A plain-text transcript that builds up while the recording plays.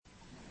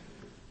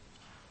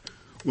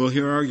We'll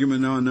hear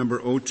argument now on number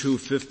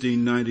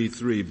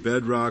 02-1593,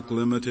 BedRoc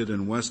Limited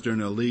and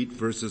Western Elite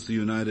versus the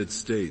United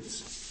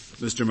States.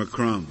 Mr.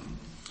 McCrum.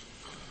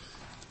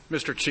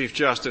 Mr. Chief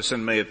Justice,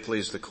 and may it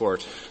please the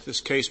Court,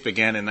 this case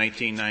began in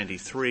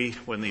 1993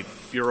 when the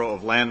Bureau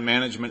of Land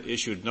Management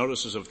issued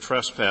notices of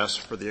trespass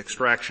for the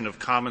extraction of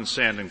common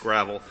sand and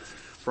gravel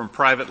from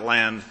private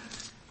land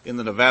in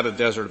the Nevada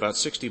desert about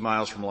 60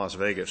 miles from Las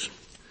Vegas.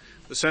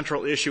 The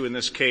central issue in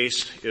this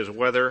case is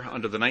whether,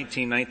 under the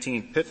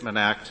 1919 Pittman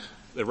Act,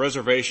 the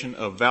reservation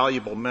of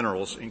valuable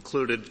minerals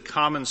included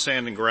common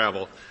sand and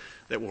gravel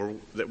that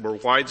were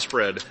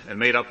widespread and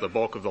made up the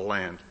bulk of the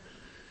land.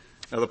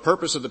 Now, the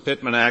purpose of the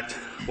Pittman Act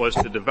was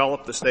to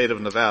develop the state of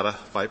Nevada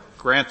by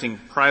granting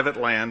private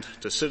land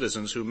to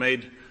citizens who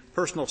made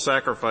personal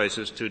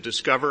sacrifices to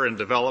discover and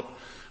develop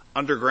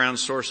underground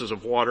sources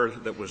of water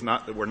that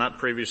were not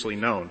previously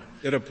known.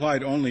 It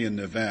applied only in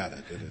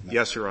Nevada, did it not?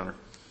 Yes, Your Honor.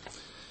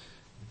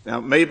 Now,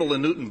 Mabel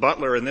and Newton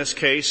Butler in this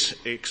case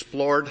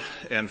explored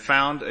and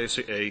found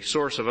a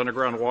source of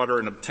underground water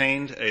and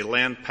obtained a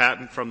land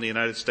patent from the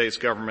United States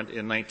government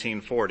in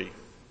 1940.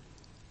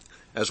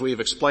 As we have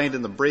explained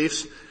in the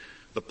briefs,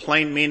 the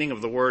plain meaning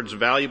of the words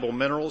valuable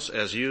minerals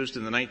as used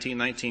in the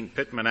 1919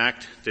 Pittman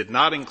Act did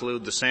not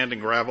include the sand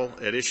and gravel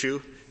at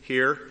issue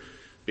here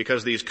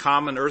because these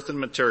common earthen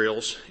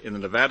materials in the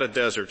Nevada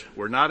desert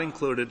were not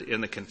included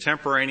in the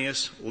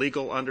contemporaneous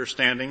legal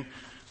understanding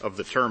of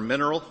the term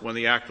mineral when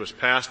the act was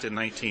passed in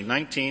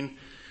 1919,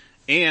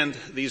 and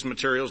these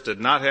materials did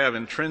not have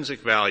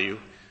intrinsic value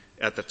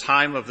at the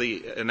time of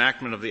the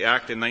enactment of the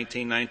act in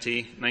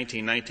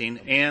 1919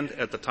 and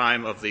at the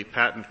time of the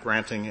patent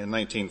granting in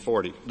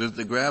 1940. Does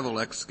the gravel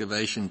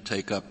excavation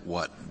take up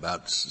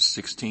about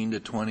 16 to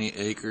 20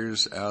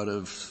 acres out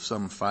of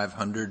some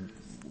 500,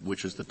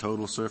 which is the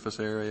total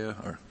surface area,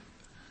 or?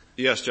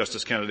 Yes,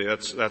 Justice Kennedy.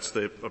 That's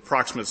the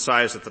approximate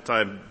size at the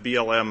time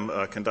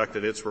BLM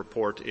conducted its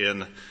report in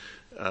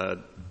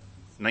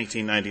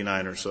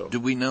 1999 or so. Do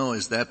we know,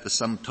 is that the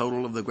sum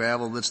total of the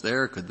gravel that's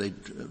there?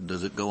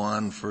 Does it go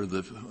on for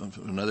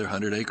another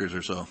 100 acres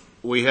or so?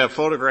 We have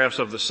photographs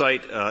of the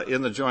site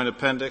in the joint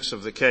appendix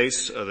of the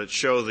case that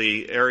show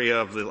the area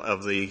of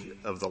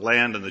the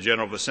land and the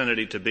general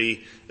vicinity to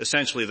be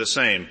essentially the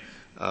same.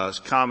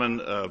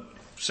 Common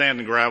sand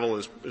and gravel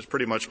is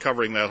pretty much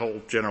covering that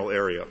whole general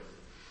area.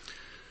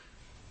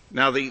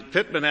 Now, the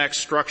Pittman Act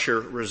structure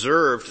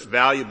reserved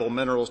valuable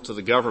minerals to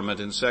the government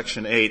in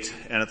Section 8,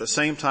 and at the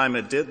same time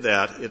it did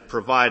that, it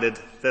provided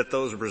that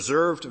those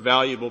reserved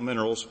valuable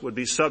minerals would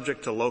be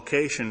subject to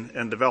location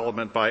and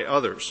development by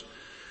others.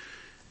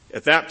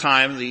 At that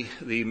time,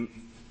 the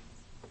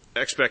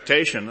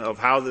expectation of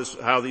how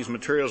these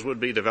materials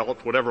would be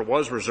developed, whatever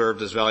was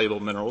reserved as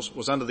valuable minerals,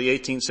 was under the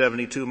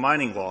 1872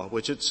 mining law,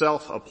 which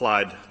itself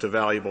applied to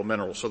valuable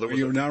minerals. So there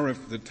was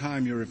the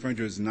time you're referring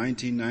to is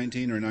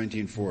 1919 or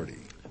 1940?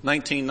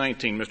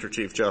 1919, Mr.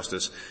 Chief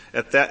Justice.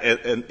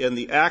 In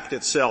the Act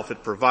itself,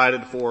 it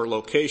provided for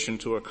location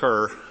to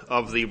occur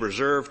of the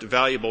reserved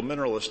valuable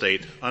mineral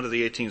estate under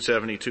the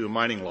 1872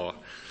 mining law.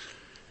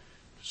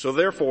 So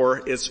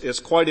therefore, it's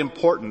quite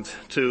important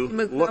to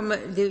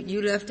look.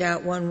 You left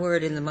out one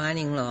word in the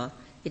mining law.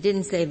 It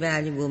didn't say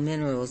valuable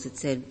minerals. It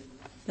said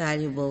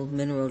valuable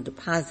mineral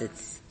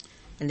deposits.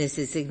 And there's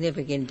a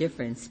significant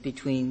difference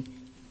between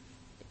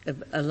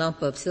a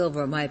lump of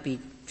silver might be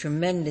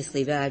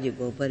tremendously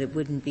valuable, but it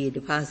wouldn't be a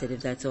deposit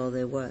if that's all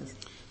there was.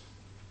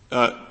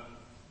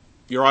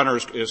 Your Honor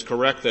is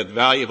correct that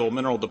valuable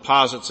mineral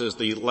deposits is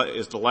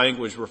the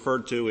language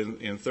referred to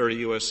in 30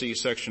 U.S.C.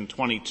 Section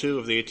 22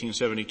 of the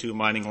 1872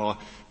 mining law.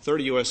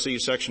 30 U.S.C.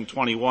 Section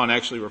 21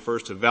 actually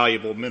refers to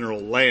valuable mineral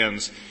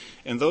lands,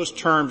 and those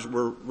terms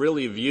were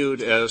really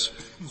viewed as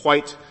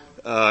quite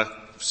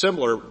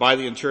similar by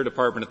the Interior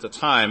Department at the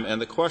time,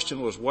 and the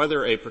question was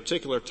whether a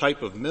particular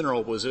type of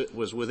mineral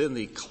was within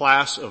the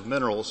class of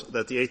minerals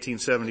that the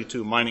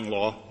 1872 mining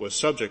law was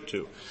subject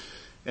to.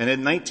 And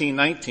in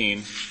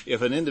 1919,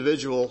 if an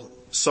individual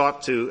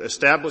sought to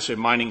establish a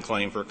mining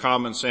claim for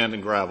common sand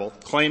and gravel,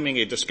 claiming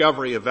a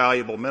discovery of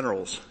valuable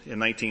minerals in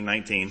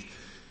 1919,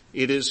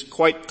 it is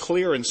quite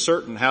clear and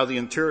certain how the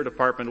Interior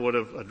Department would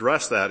have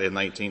addressed that in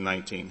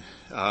 1919.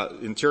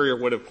 Interior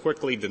would have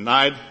quickly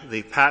denied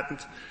the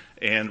patent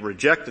and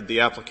rejected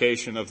the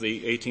application of the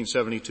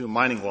 1872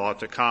 mining law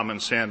to common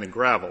sand and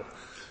gravel.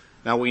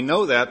 Now, we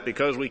know that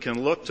because we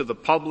can look to the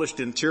published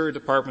Interior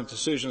Department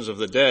decisions of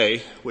the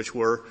day, which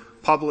were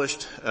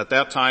published at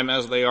that time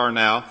as they are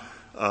now,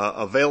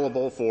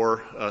 available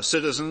for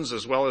citizens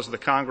as well as the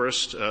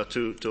Congress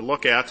to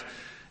look at,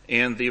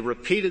 and the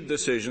repeated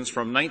decisions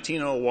from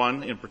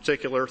 1901 in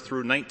particular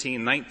through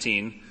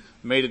 1919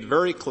 made it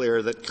very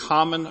clear that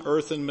common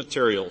earthen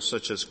materials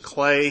such as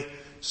clay,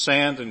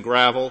 sand, and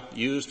gravel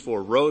used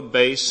for road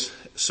base,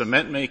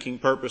 cement-making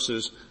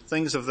purposes,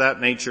 things of that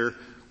nature,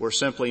 were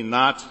simply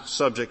not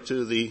subject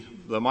to the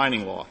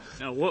mining law.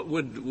 Now, what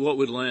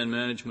would land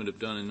management have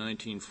done in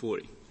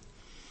 1940?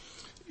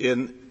 By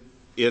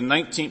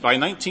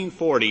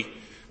 1940,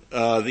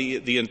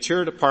 the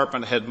Interior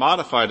Department had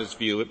modified its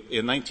view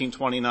in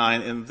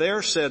 1929 and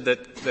there said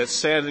that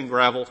sand and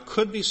gravel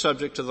could be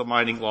subject to the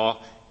mining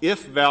law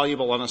if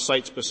valuable on a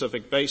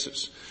site-specific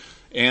basis.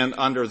 And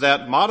under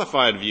that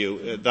modified view,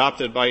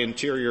 adopted by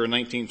Interior in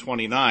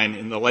 1929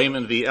 in the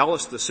Lehman v.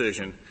 Ellis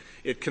decision,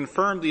 it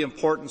confirmed the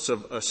importance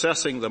of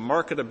assessing the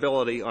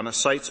marketability on a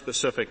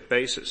site-specific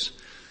basis.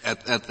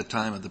 At the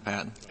time of the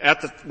patent?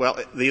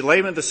 The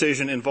Lehman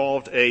decision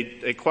involved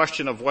a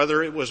question of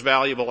whether it was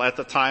valuable at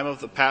the time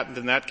of the patent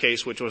in that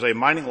case, which was a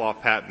mining law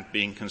patent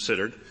being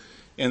considered.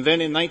 And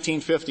then in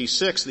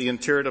 1956, the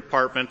Interior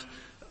Department,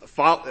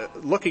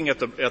 looking at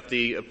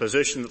the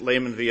position that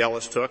Lehman v.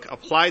 Ellis took,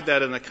 applied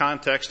that in the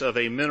context of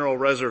a mineral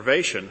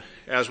reservation,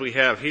 as we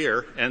have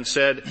here, and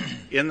said,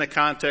 in the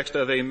context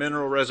of a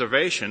mineral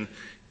reservation,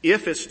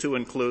 if it's to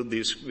include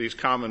these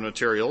common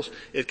materials,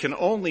 it can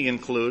only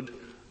include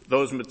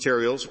those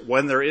materials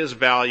when there is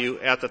value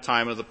at the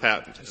time of the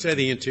patent. You say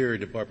the Interior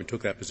Department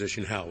took that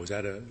position. How? Was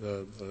that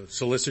a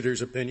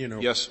solicitor's opinion?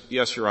 Or Yes,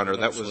 Your Honor.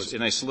 That was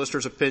in a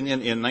solicitor's opinion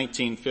in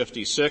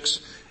 1956.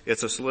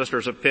 It's a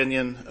solicitor's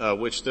opinion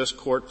which this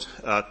court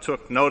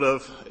took note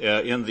of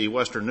in the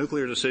Western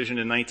Nuclear decision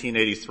in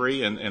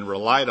 1983 and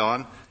relied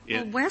on.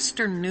 Well,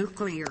 Western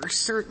Nuclear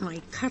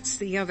certainly cuts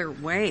the other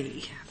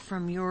way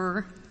from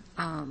your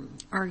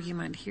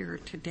argument here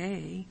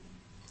today.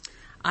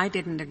 I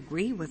didn't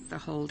agree with the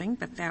holding,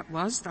 but that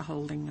was the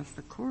holding of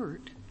the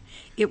court.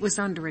 It was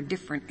under a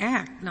different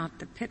act, not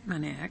the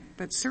Pittman Act,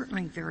 but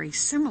certainly very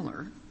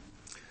similar.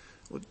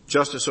 Well,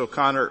 Justice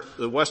O'Connor,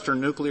 the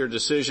Western Nuclear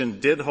decision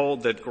did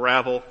hold that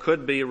gravel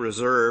could be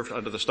reserved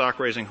under the Stock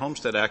Raising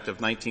Homestead Act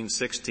of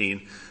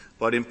 1916,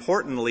 but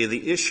importantly,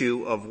 the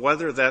issue of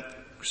whether that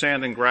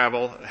sand and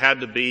gravel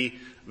had to be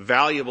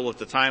valuable at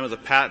the time of the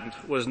patent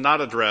was not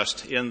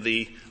addressed in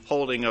the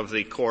holding of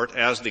the court,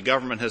 as the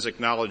government has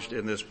acknowledged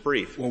in this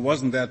brief. Well,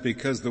 wasn't that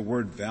because the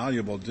word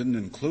valuable wasn't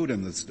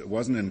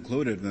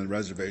included in the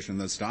reservation in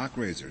the Stock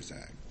Raisers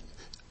Act?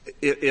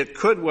 It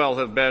could well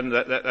have been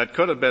that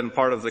could have been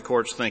part of the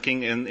court's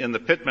thinking. In the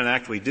Pittman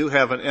Act, we do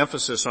have an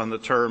emphasis on the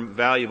term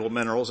valuable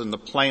minerals in the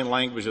plain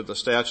language of the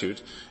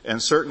statute,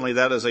 and certainly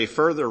that is a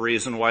further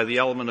reason why the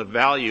element of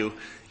value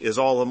is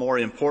all the more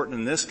important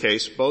in this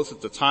case, both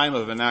at the time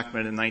of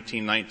enactment in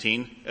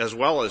 1919 as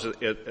well as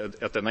at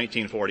the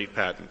 1940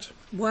 patent.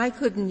 Why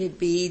couldn't it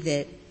be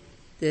that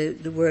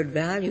the word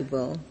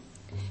valuable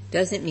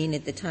doesn't mean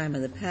at the time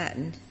of the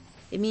patent?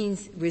 It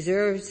means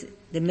reserves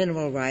the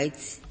mineral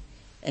rights,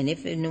 and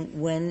if and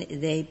when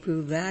they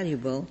prove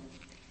valuable,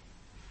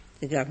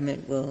 the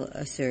government will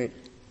assert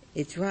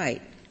its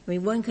right. I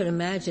mean, one could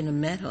imagine a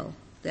metal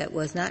that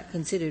was not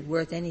considered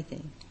worth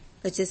anything.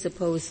 Let's just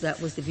suppose that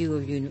was the view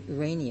of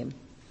uranium.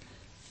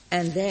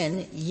 And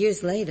then,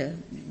 years later,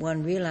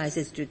 one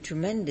realizes the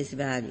tremendous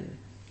value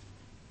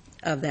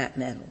of that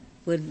metal.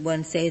 Would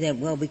one say that,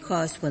 well,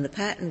 because when the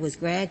patent was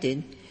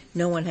granted,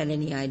 no one had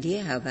any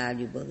idea how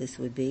valuable this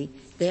would be.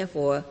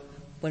 Therefore,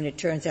 when it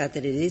turns out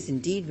that it is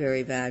indeed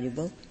very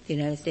valuable, the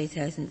United States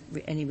hasn't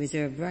any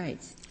reserved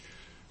rights.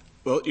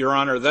 Well, Your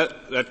Honor,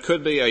 that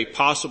could be a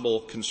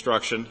possible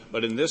construction,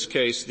 but in this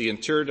case, the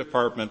Interior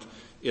Department,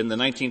 in the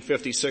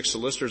 1956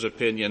 solicitor's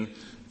opinion,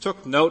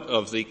 took note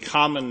of the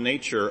common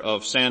nature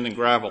of sand and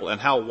gravel and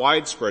how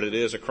widespread it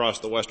is across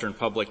the Western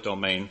public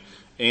domain,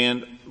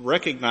 and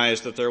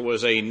recognized that there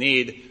was a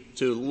need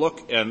to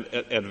look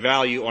at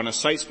value on a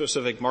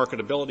site-specific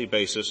marketability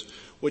basis,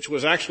 which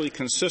was actually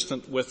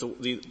consistent with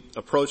the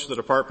approach the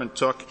Department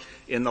took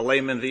in the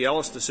Lehman v.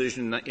 Ellis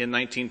decision in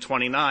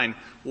 1929,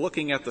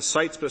 looking at the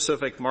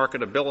site-specific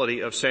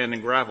marketability of sand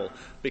and gravel.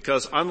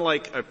 Because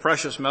unlike a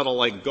precious metal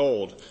like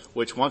gold,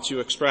 which once you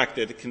extract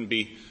it, it can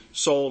be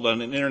sold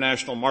on an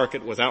international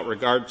market without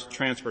regard to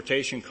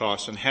transportation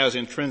costs and has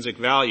intrinsic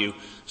value,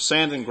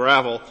 sand and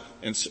gravel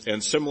and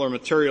similar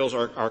materials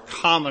are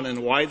common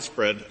and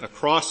widespread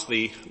across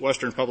the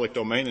Western public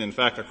domain and, in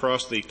fact,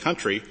 across the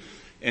country.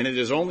 And it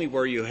is only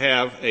where you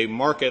have a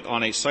market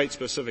on a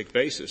site-specific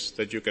basis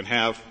that you can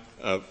have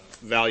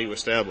value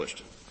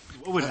established.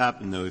 What would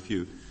happen, though,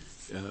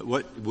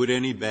 would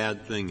any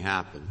bad thing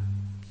happen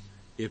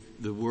if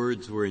the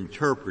words were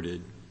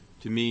interpreted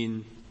to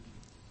mean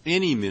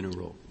any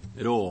mineral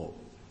at all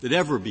that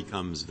ever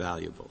becomes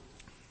valuable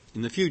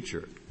in the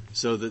future,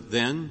 so that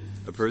then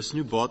a person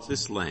who bought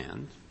this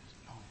land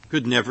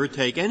could never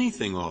take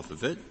anything off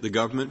of it? The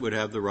government would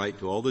have the right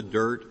to all the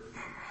dirt.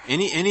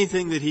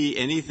 Anything that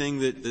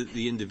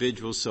the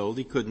individual sold,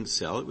 he couldn't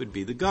sell. It would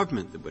be the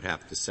government that would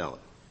have to sell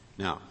it.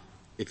 Now,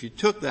 if you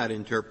took that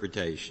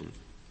interpretation,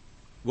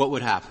 what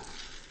would happen?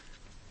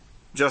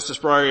 Justice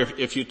Breyer,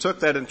 if you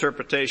took that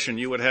interpretation,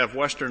 you would have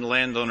Western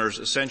landowners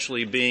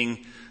essentially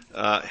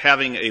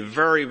having a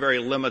very, very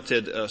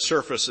limited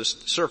surface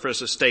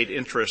estate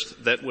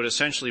interest that would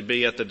essentially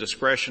be at the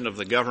discretion of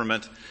the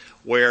government,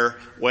 where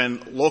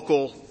when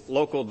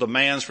local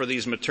demands for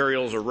these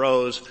materials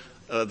arose,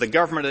 the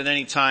government at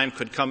any time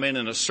could come in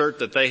and assert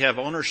that they have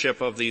ownership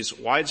of these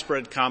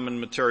widespread common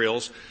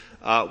materials,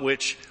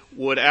 which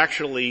would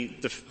actually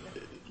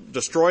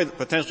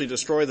potentially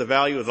destroy the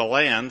value of the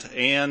land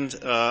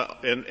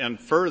and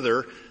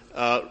further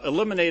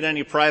eliminate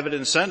any private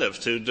incentive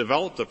to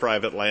develop the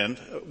private land,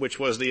 which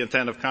was the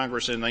intent of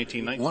Congress in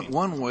 1919.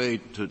 One way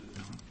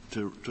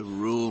to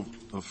rule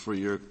for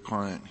your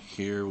client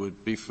here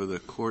would be for the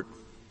court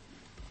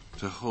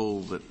to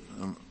hold that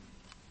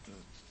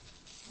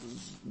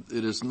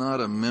it is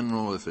not a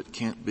mineral if it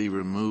can't be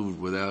removed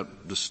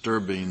without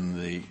disturbing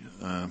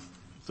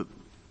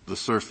the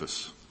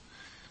surface,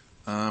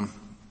 and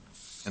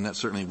that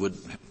certainly would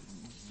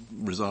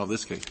resolve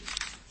this case.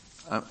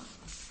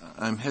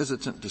 I'm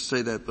hesitant to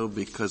say that, though,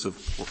 because of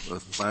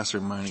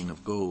placer mining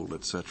of gold,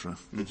 etc.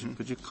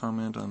 Could you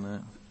comment on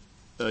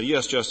that?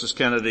 Yes, Justice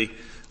Kennedy.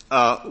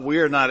 We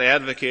are not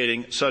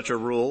advocating such a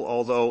rule,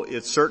 although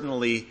it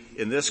certainly,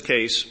 in this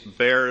case,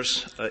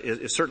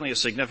 it's certainly a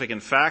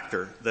significant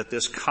factor that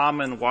this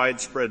common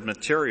widespread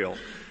material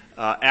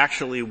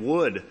actually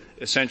would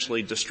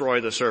essentially destroy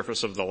the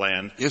surface of the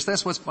land. Yes,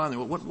 that's what's bothering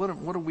me.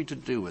 What are we to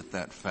do with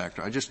that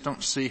factor? I just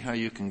don't see how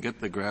you can get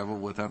the gravel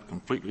without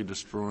completely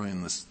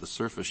destroying the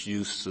surface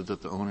use so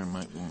that the owner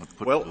might want to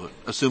put to it.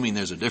 Assuming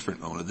there's a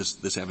different owner.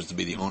 This happens to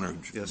be the owner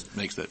who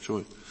makes that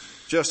choice.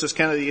 Justice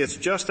Kennedy, it's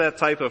just that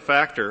type of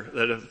factor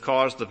that have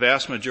caused the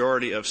vast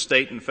majority of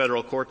state and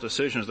federal court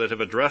decisions that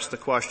have addressed the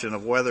question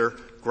of whether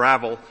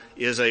gravel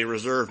is a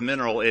reserve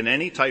mineral in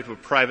any type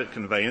of private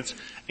conveyance,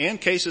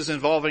 and cases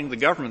involving the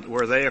government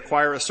where they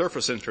acquire a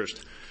surface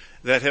interest,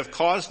 that have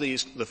caused the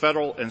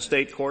federal and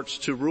state courts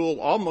to rule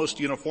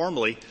almost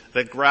uniformly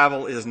that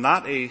gravel is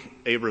not a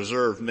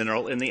reserve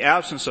mineral in the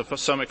absence of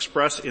some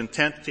express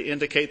intent to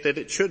indicate that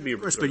it should be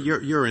reserved. But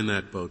you're in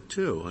that boat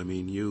too. I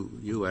mean,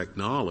 you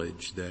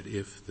acknowledge that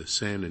if the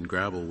sand and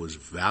gravel was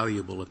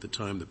valuable at the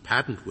time the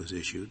patent was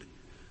issued,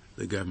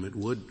 the government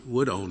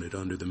would own it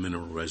under the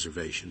mineral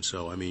reservation.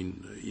 So, I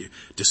mean,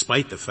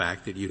 despite the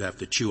fact that you'd have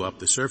to chew up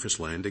the surface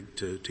land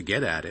to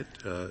get at it,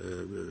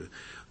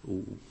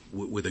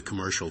 with a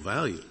commercial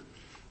value,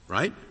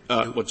 right?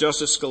 Well,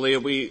 Justice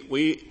Scalia,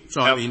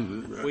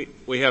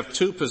 we have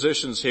two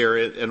positions here,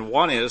 and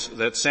one is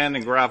that sand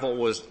and gravel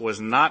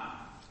was not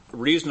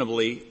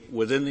reasonably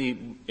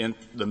within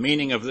the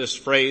meaning of this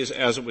phrase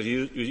as it was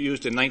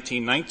used in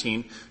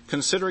 1919,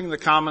 considering the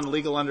common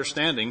legal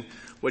understanding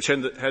which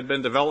had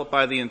been developed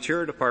by the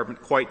Interior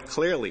Department quite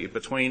clearly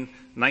between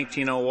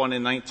 1901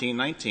 and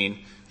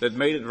 1919, that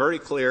made it very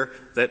clear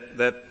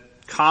that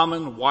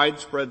common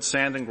widespread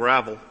sand and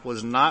gravel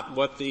was not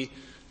what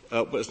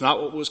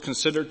was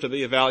considered to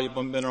be a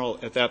valuable mineral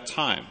at that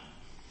time.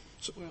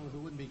 So, well, it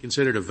wouldn't be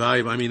considered a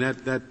valuable. I mean,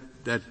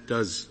 that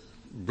does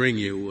bring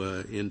you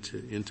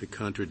into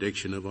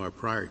contradiction of our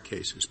prior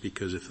cases,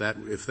 because if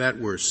that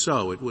were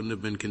so, it wouldn't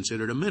have been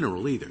considered a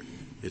mineral either,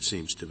 it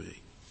seems to me.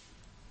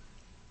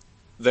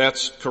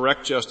 That's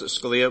correct, Justice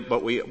Scalia,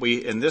 but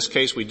we in this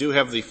case we do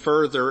have the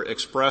further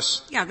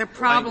express Yeah, the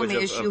problem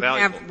is of you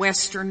valuable. have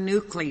Western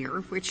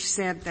Nuclear, which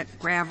said that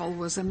gravel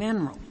was a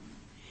mineral.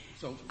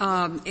 So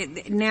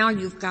now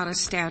you've got a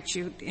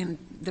statute in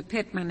the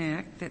Pittman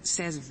Act that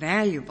says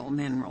valuable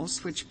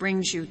minerals, which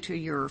brings you to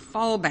your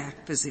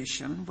fallback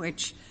position,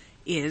 which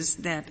is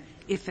that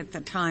if at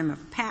the time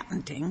of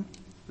patenting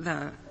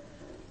the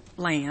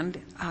land,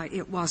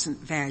 it wasn't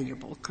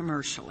valuable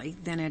commercially,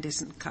 then it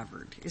isn't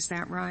covered. Is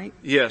that right?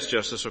 Yes,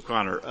 Justice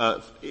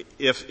O'Connor.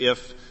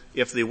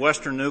 If the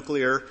Western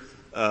Nuclear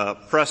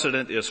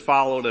precedent is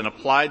followed and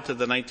applied to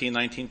the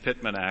 1919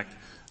 Pittman Act,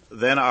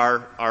 then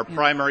our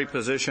primary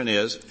position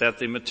is that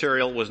the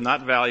material was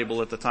not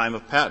valuable at the time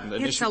of patent.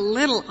 It's a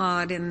little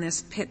odd in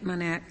this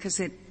Pittman Act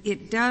because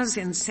it does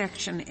in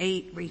Section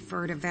 8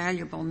 refer to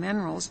valuable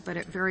minerals, but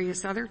at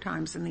various other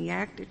times in the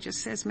Act it just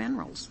says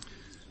minerals.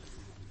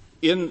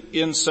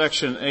 In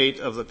Section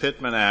 8 of the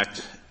Pittman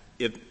Act,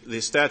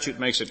 the statute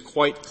makes it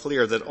quite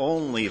clear that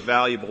only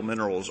valuable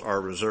minerals are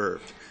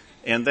reserved.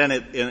 And then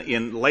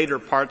in later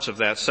parts of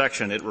that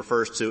section, it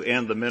refers to,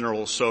 and the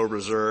minerals so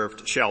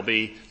reserved shall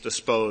be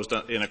disposed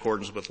in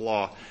accordance with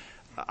law.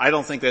 I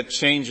don't think that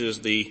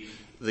changes the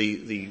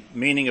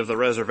meaning of the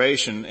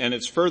reservation, and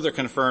it's further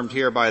confirmed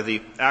here by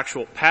the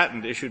actual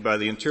patent issued by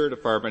the Interior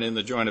Department in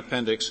the Joint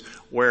Appendix,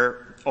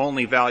 where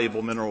only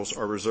valuable minerals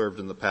are reserved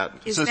in the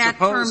patent. Is that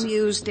term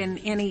used in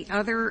any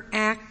other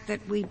act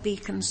that we'd be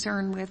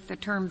concerned with, the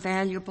term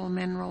valuable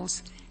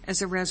minerals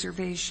as a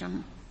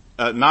reservation?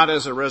 Not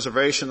as a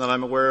reservation that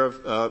I'm aware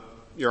of,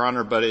 Your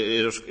Honor, but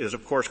it is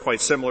of course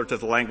quite similar to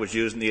the language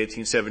used in the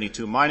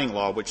 1872 mining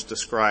law, which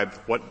described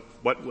what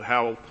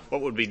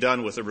would be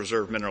done with a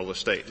reserved mineral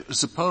estate.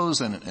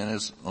 Suppose, and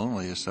it's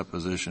only a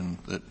supposition,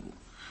 that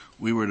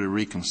we were to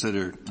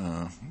reconsider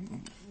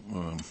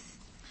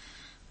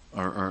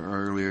our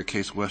earlier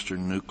case,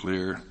 Western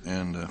Nuclear,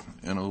 and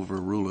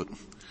overrule it.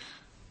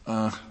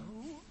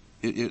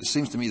 It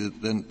seems to me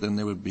that then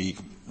there would be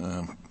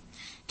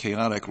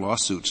chaotic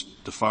lawsuits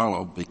to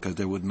follow, because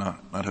there would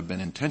not have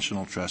been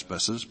intentional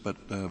trespasses,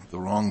 but the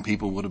wrong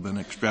people would have been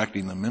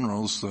extracting the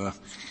minerals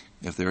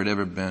if there had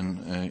ever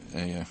been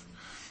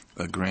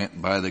a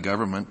grant by the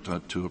government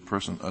to a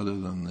person other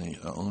than the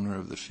owner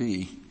of the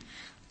fee.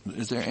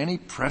 Is there any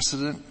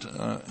precedent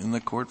in the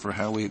court for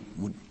how we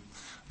would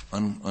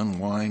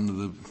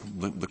unwind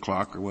the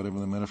clock, or whatever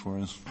the metaphor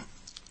is?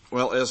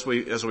 Well, as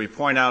we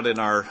point out in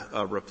our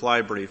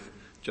reply brief,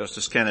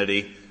 Justice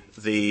Kennedy,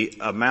 the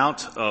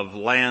amount of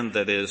land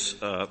that is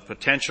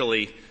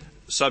potentially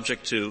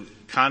subject to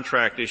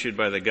contract issued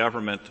by the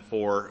government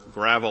for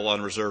gravel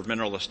on reserved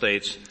mineral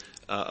estates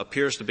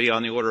appears to be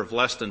on the order of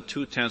less than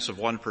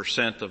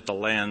 0.2% of the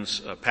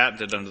lands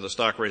patented under the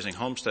Stock Raising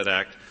Homestead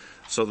Act.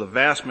 So the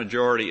vast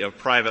majority of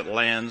private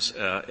lands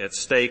at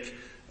stake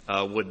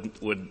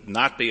would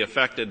not be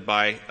affected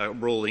by a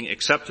ruling,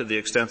 except to the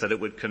extent that it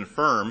would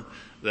confirm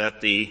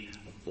that the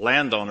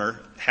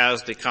landowner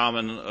has the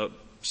common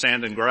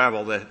sand and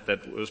gravel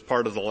that was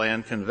part of the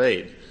land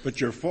conveyed.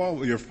 But your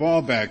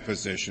fallback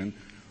position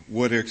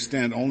would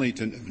extend only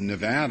to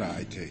Nevada,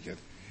 I take it,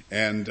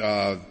 and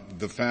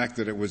the fact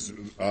that it was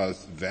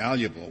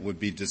valuable would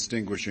be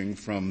distinguishing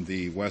from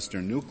the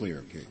Western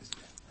Nuclear case.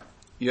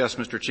 Yes,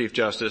 Mr. Chief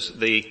Justice.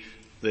 The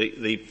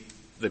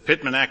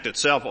Pittman Act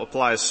itself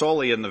applies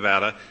solely in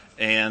Nevada,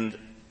 and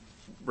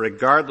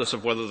regardless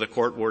of whether the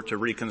court were to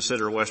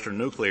reconsider Western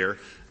Nuclear,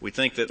 we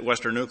think that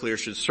Western Nuclear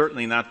should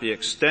certainly not be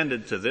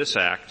extended to this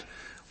act,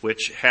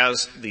 which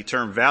has the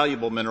term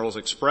valuable minerals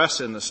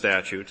expressed in the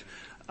statute,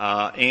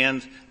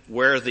 and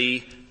where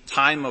the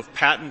time of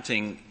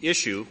patenting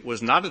issue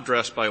was not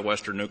addressed by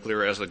Western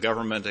Nuclear, as the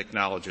government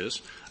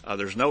acknowledges.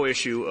 There's no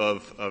issue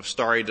of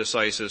stare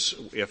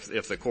decisis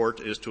if the court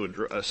is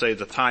to say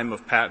the time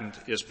of patent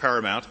is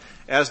paramount,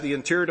 as the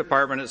Interior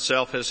Department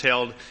itself has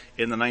held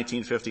in the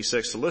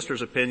 1956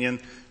 solicitor's opinion,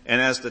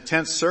 and as the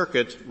 10th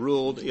Circuit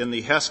ruled in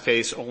the Hess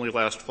case only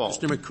last fall.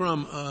 Mr.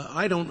 McCrum,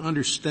 I don't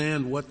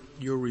understand what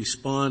your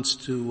response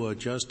to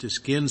Justice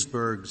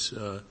Ginsburg's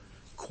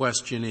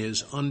question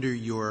is under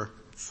your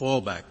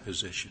fallback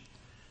position.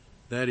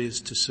 That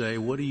is to say,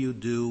 what do you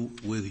do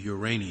with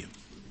uranium,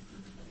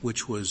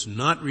 which was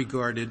not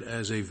regarded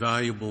as a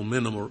valuable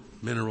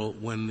mineral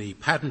when the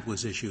patent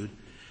was issued,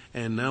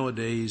 and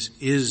nowadays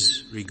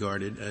is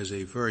regarded as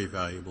a very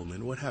valuable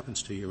mineral? What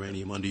happens to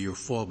uranium under your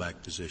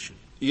fallback position?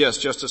 Yes,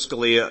 Justice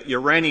Scalia.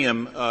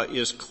 Uranium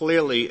is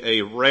clearly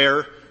a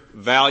rare,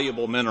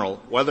 valuable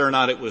mineral, whether or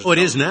not it was... Oh, it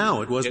is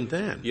now. It wasn't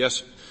then.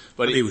 Yes.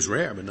 But it was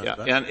rare, but not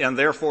valuable. And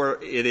therefore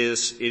it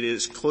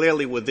is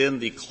clearly within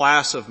the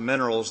class of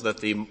minerals that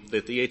the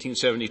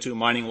 1872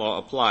 mining law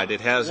applied.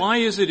 It has... Why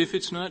is it if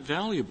it's not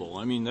valuable?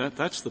 I mean,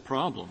 that's the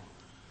problem.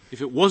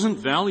 If it wasn't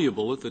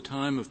valuable at the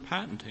time of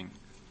patenting,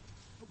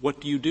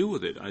 what do you do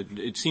with it?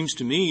 It seems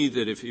to me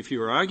that if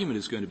your argument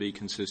is going to be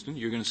consistent,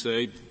 you're going to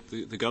say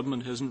the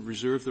government hasn't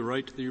reserved the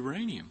right to the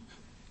uranium.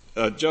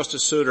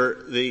 Justice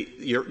Souter, the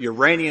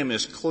uranium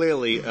is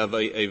clearly of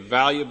a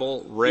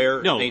valuable,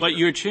 rare No, nature. but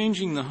you're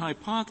changing the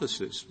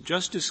hypothesis.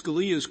 Justice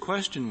Scalia's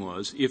question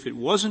was, if it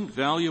wasn't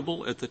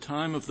valuable at the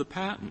time of the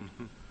patent,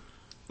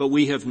 but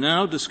we have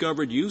now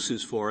discovered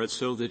uses for it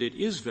so that it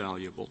is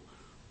valuable,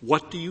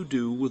 what do you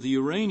do with the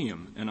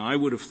uranium? And I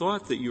would have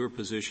thought that your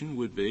position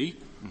would be,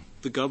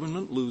 the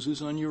government loses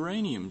on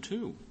uranium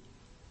too.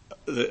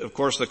 Of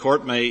course, the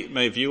court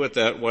may view it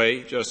that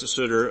way, Justice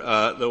Souter.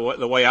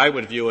 The way I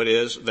would view it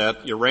is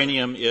that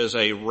uranium is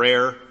a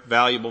rare,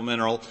 valuable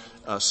mineral,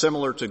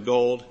 similar to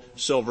gold,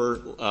 silver,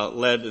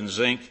 lead, and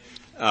zinc.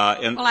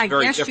 And well, I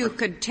very guess different. You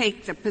could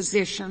take the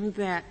position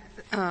that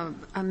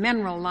a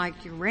mineral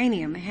like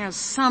uranium has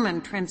some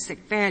intrinsic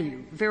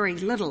value, very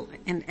little,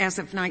 as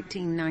of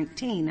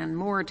 1919, and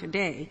more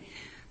today,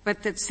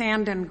 but that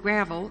sand and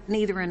gravel,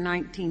 neither in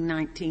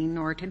 1919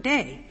 nor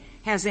today,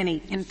 has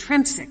any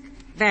intrinsic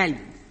value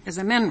as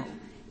a mineral.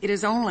 It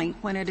is only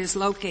when it is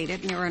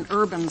located near an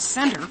urban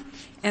center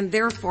and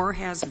therefore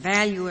has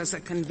value as a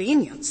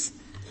convenience.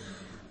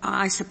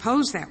 I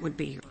suppose that would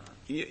be.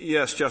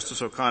 Yes,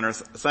 Justice O'Connor.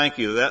 Thank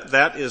you.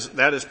 That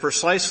is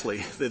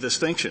precisely the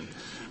distinction.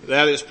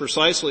 That is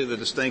precisely the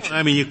distinction.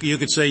 I mean, you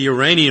could say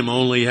uranium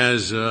only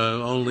has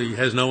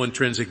no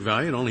intrinsic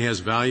value. It only has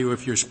value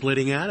if you're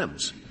splitting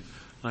atoms.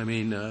 I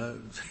mean,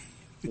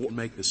 you can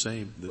make the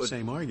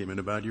same argument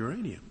about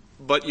uranium.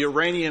 But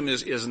uranium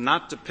is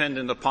not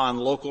dependent upon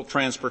local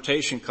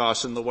transportation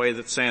costs in the way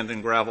that sand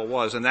and gravel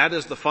was, and that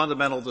is the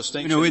fundamental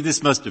distinction. You know,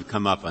 this must have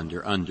come up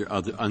under,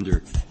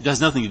 it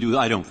has nothing to do,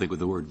 I don't think, with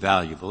the word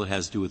valuable. It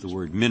has to do with the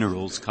word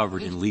minerals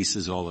covered in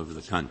leases all over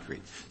the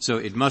country. So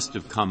it must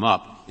have come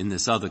up in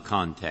this other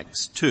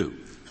context too.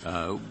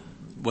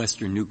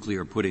 Western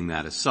Nuclear putting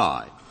that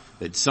aside,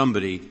 that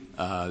somebody,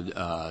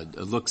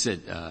 looks at,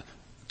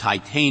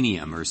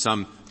 titanium or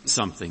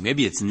something.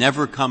 Maybe it's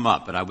never come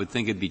up, but I would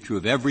think it'd be true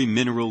of every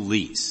mineral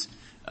lease,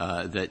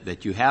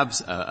 that you have,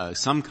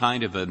 some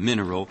kind of a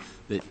mineral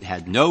that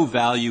had no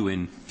value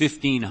in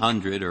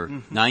 1500 or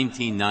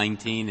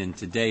 1919 and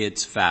today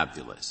it's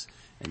fabulous.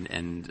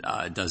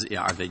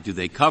 Do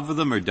they cover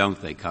them or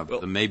don't they cover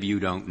them? Maybe you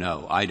don't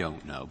know. I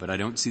don't know. But I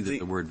don't see that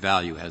the word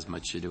value has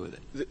much to do with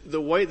it. The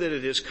way that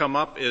it has come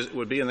up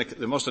would be in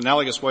the most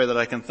analogous way that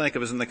I can think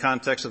of is in the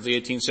context of the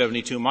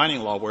 1872 mining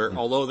law, where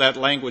although that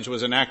language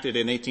was enacted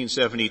in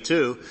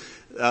 1872,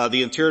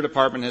 the Interior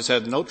Department has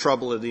had no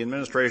trouble in the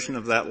administration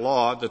of that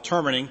law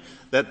determining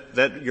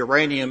that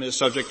uranium is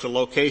subject to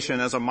location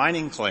as a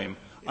mining claim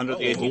under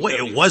the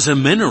 1870s. It was a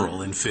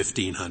mineral in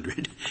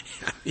 1500.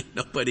 I mean,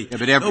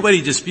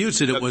 nobody disputes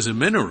that it was a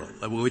mineral,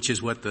 which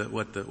is what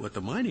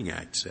the Mining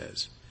Act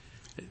says.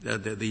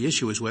 The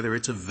issue is whether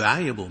it's a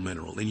valuable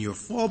mineral. In your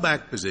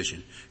fallback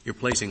position, you're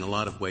placing a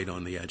lot of weight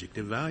on the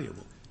adjective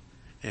valuable.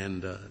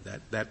 And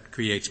that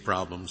creates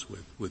problems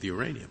with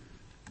uranium.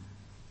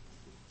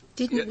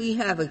 Didn't we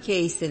have a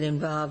case that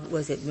involved,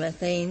 was it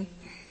methane,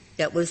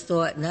 that was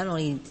thought not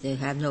only to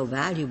have no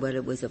value, but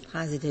it was a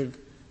positive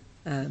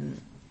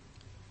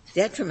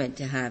detriment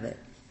to have it?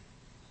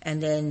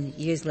 And then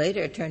years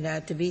later it turned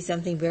out to be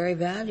something very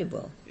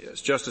valuable. Yes,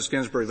 Justice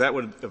Ginsburg, that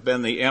would have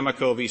been the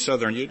Amico v.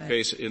 Southern Ute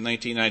case in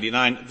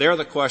 1999. There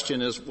the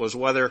question was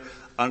whether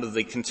under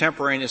the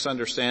contemporaneous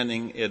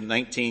understanding in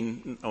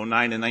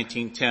 1909 and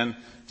 1910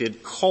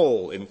 did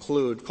coal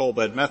include coal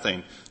bed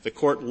methane. The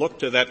court looked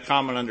to that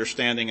common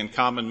understanding and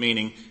common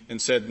meaning and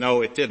said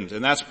no, it didn't.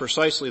 And that's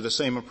precisely the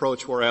same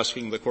approach we're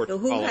asking the court to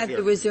follow here. So who had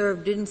the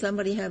reserve? Didn't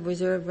somebody have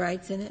reserve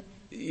rights in it?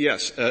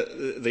 Yes,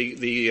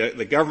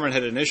 the government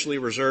had initially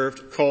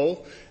reserved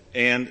coal,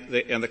 and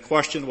the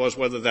question was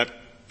whether that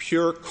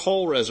pure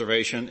coal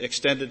reservation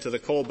extended to the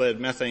coal bed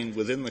methane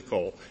within the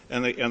coal,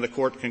 and the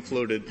court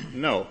concluded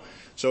no.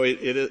 So it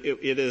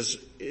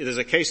is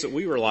a case that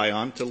we rely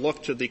on to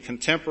look to the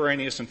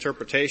contemporaneous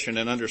interpretation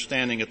and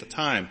understanding at the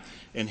time.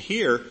 And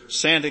here,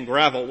 sand and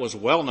gravel was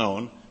well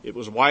known. It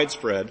was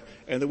widespread,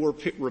 and there were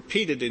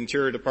repeated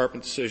Interior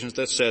Department decisions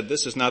that said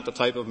this is not the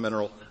type of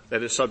mineral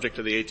that is subject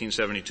to the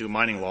 1872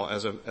 mining law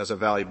as a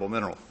valuable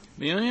mineral.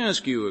 May I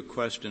ask you a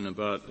question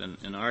about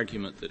an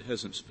argument that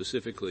hasn't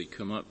specifically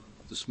come up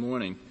this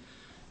morning?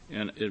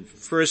 And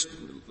first,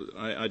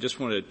 I just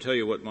want to tell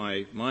you what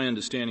my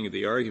understanding of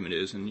the argument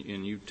is,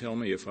 and you tell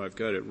me if I've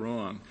got it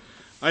wrong.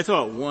 I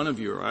thought one of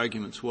your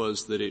arguments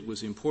was that it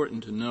was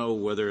important to know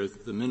whether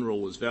the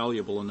mineral was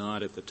valuable or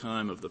not at the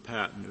time of the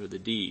patent or the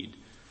deed,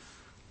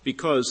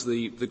 because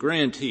the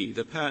grantee,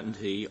 the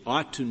patentee,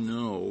 ought to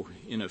know,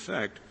 in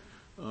effect,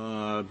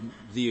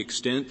 the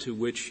extent to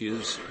which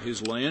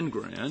his land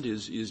grant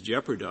is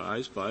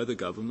jeopardized by the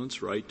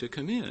government's right to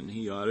come in.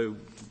 He ought to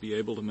be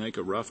able to make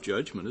a rough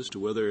judgment as to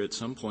whether at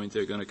some point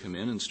they're going to come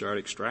in and start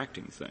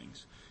extracting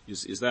things.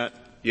 Is that?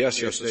 Yes,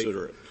 Justice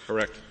Souter,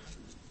 correct.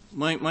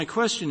 My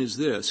question is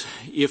this.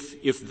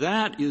 If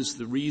that is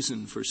the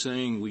reason for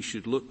saying we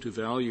should look to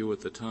value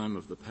at the time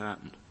of the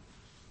patent,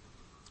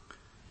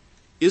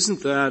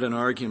 isn't that an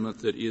argument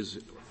that is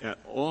at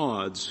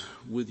odds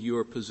with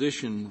your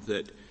position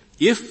that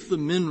if the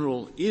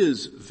mineral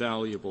is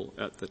valuable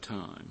at the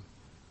time,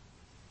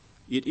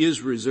 it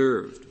is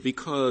reserved?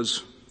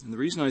 Because, and the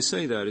reason I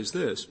say that is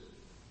this,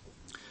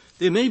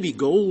 there may be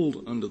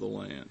gold under the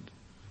land,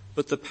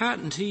 but the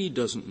patentee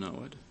doesn't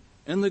know it,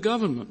 and the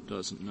government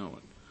doesn't know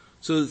it.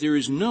 So that there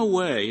is no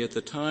way at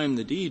the time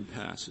the deed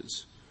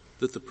passes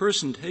that the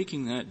person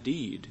taking that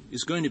deed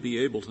is going to be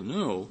able to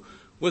know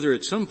whether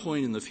at some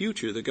point in the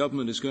future the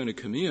government is going to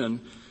come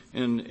in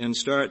and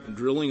start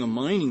drilling a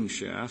mining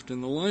shaft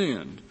in the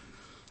land.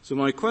 So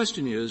my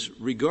question is,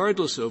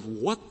 regardless of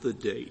what the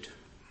date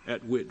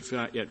at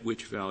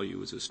which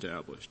value is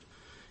established,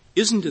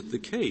 isn't it the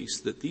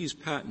case that these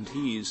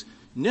patentees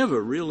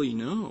never really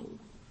know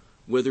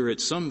whether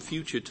at some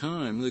future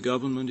time the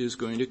government is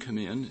going to come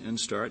in and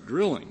start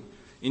drilling?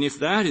 And if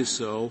that is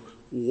so,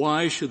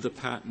 why should the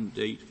patent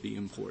date be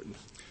important?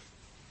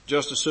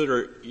 Justice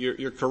Souter,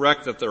 you're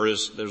correct that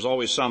there's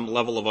always some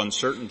level of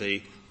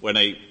uncertainty when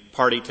a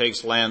party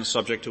takes land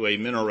subject to a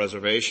mineral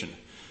reservation.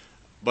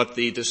 But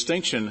the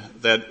distinction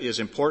that is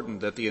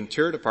important that the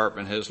Interior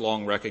Department has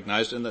long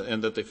recognized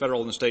and that the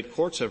federal and state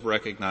courts have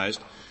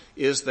recognized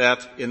is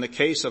that in the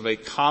case of a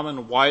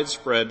common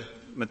widespread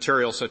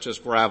material such as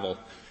gravel,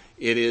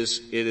 it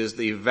is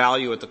the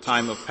value at the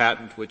time of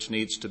patent which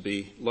needs to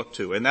be looked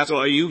to. And that's so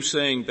are you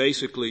saying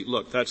basically,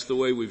 look, that's the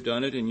way we've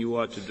done it and you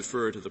ought to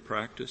defer to the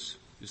practice?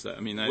 Is that,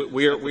 I mean,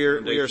 we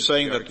are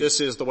saying that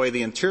this is the way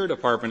the Interior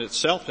Department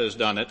itself has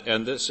done it,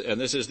 and this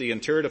is the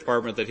Interior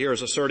Department that here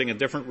is asserting a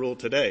different rule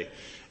today.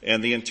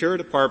 And the Interior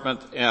Department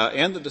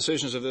and the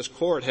decisions of this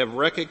court have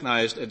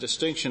recognized a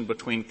distinction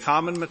between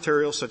common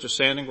materials such as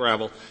sand and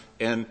gravel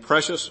and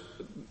precious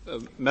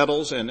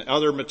metals and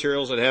other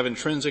materials that have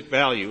intrinsic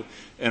value,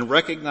 and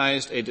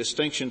recognized a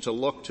distinction to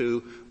look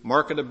to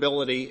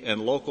marketability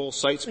and local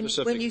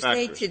site-specific factors. When you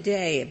factors. say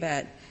today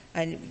about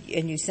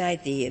and you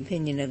cite the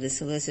opinion of the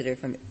solicitor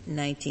from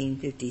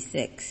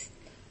 1956.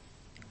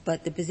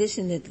 But the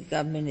position that the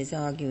government is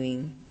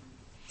arguing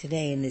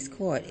today in this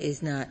court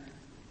is not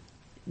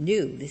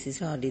new. This is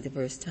hardly the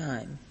first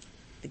time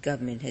the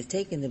government has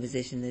taken the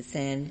position that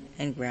sand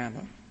and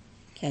gravel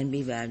can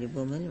be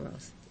valuable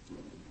minerals.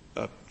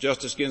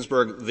 Justice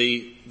Ginsburg,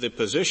 the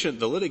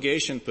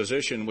litigation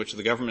position which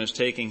the government is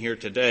taking here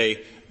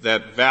today,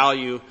 that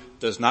value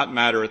does not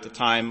matter at the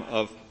time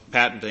of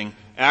patenting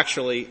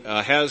actually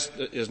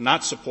is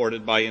not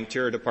supported by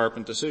Interior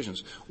Department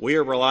decisions. We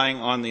are relying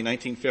on the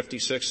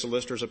 1956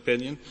 solicitor's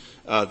opinion.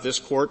 This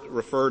court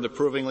referred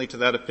approvingly to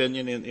that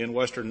opinion in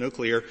Western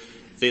Nuclear.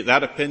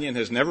 That opinion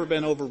has never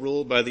been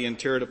overruled by the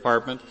Interior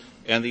Department,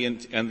 and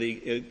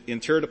the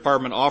Interior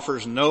Department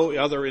offers no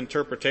other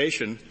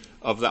interpretation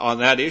on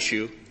that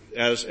issue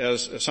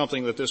as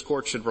something that this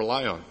court should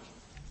rely on.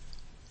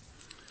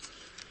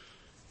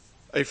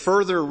 A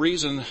further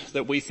reason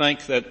that we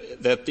think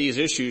that these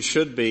issues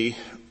should be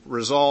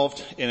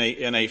resolved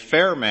in a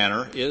fair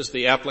manner is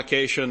the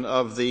application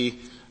of the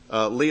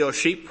Leo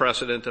Sheep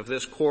precedent of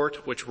this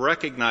court, which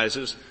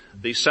recognizes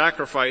the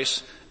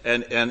sacrifice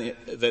and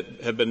that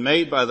have been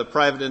made by the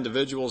private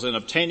individuals in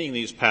obtaining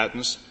these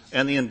patents,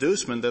 and the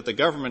inducement that the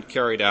government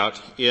carried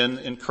out in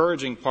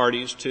encouraging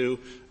parties to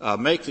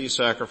make these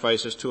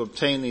sacrifices to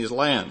obtain these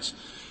lands.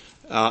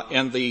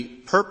 And the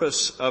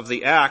purpose of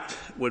the act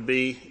would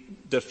be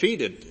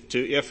defeated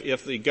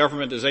if the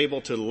government is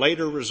able to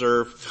later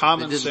reserve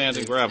common sand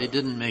and gravel. They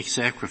didn't make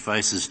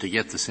sacrifices to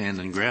get the sand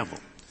and gravel.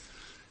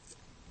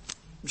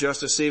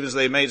 Justice Stevens,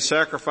 they made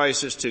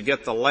sacrifices to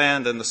get the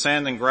land, and the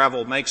sand and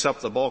gravel makes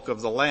up the bulk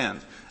of the land.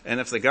 And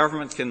if the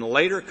government can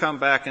later come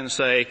back and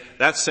say,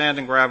 that sand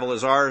and gravel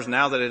is ours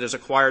now that it has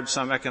acquired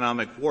some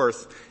economic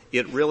worth,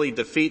 it really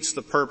defeats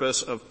the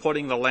purpose of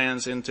putting the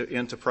lands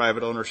into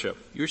private ownership.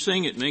 You're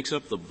saying it makes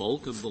up the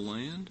bulk of the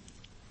land?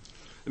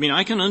 I mean,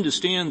 I can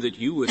understand that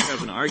you would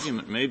have an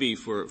argument maybe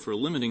for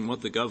limiting what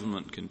the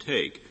government can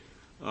take.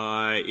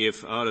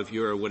 If out of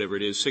your, whatever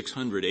it is,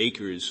 600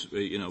 acres,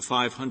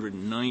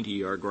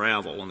 590 are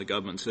gravel, and the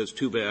government says,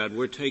 too bad,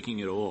 we're taking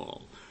it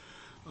all.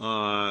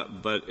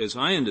 But as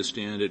I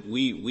understand it,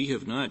 we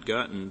have not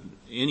gotten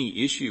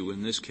any issue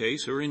in this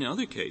case or in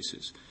other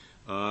cases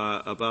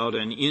about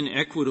an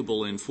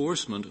inequitable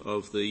enforcement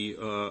of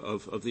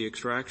the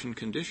extraction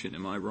condition.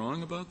 Am I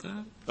wrong about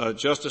that?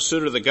 Justice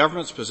Souter, the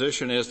government's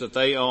position is that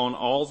they own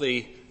all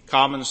the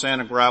common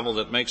sand and gravel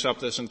that makes up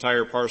this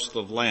entire parcel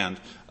of land.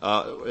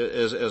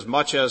 As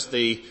much as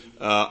the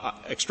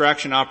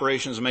extraction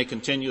operations may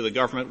continue, the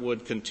government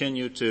would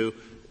continue to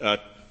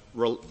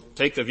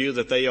take the view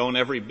that they own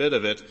every bit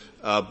of it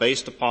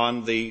based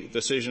upon the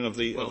decision of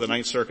the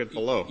Ninth Circuit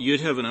below.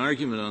 You'd have an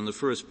argument on the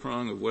first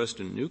prong of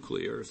Western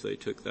Nuclear if they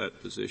took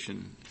that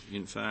position,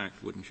 in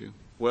fact, wouldn't you?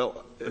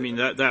 Well, I mean,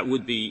 that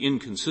would be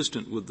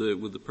inconsistent with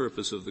the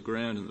purpose of the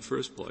grant in the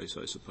first place,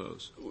 I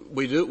suppose.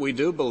 We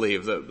do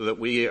believe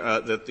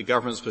that the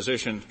government's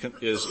position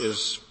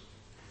is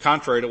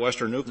contrary to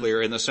Western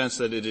Nuclear in the sense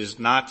that it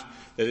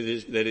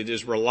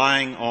is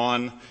relying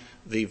on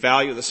the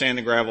value of the sand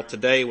and gravel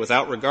today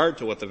without regard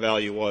to what the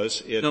value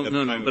was. No,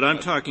 but I'm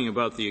talking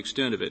about the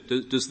extent of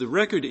it. Does the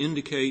record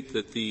indicate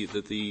that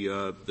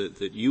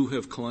that you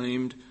have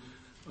claimed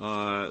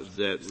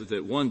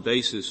that one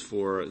basis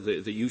for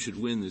that you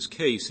should win this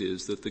case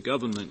is that the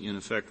government, in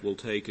effect, will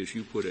take, as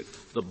you put it,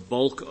 the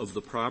bulk of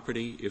the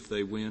property if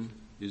they win?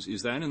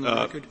 Is that in the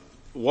record?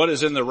 What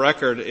is in the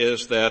record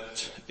is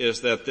that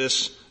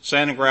this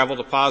sand and gravel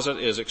deposit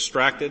is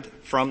extracted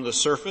from the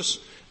surface,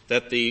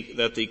 that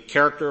the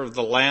character of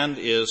the land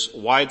is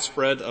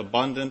widespread,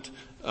 abundant,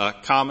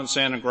 common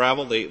sand and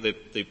gravel.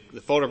 The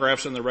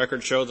photographs in the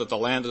record show that the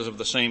land is of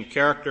the same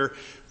character.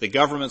 The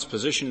government's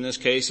position in this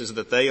case is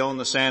that they own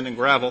the sand and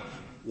gravel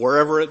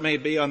wherever it may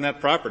be on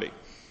that property.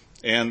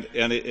 And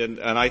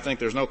I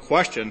think there's no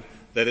question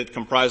that it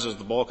comprises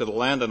the bulk of the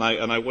land, and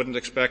I wouldn't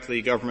expect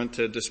the government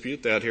to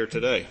dispute that here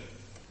today.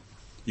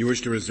 You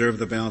wish to reserve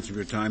the balance of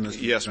your time, Mr.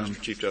 Yes,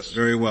 Mr. Chief Justice.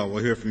 Very well.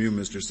 We'll hear from you,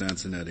 Mr.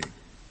 Sansonetti.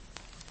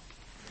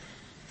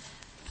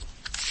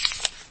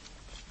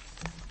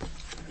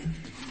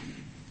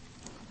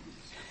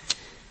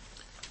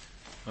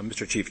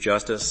 Mr. Chief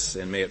Justice,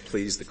 and may it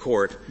please the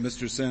Court.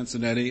 Mr.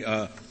 Sansonetti,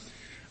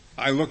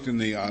 I looked in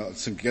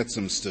to get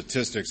some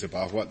statistics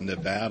about what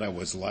Nevada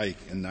was like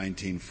in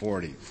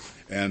 1940,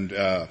 and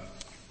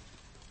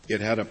it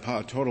had a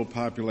total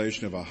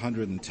population of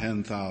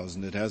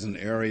 110,000. It has an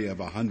area of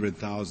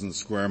 100,000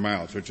 square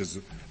miles, which is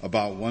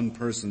about one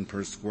person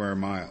per square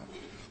mile.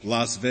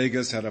 Las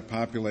Vegas had a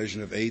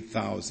population of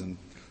 8,000.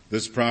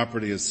 This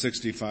property is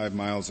 65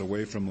 miles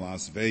away from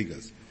Las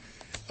Vegas.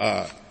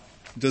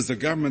 Does the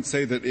government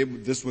say that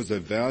this was a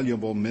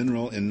valuable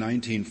mineral in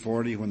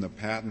 1940 when the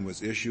patent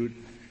was issued?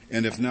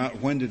 And if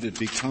not, when did it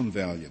become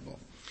valuable?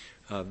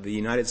 The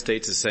United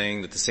States is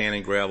saying that the sand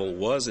and gravel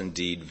was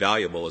indeed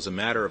valuable as a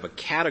matter of a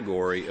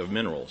category of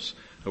minerals.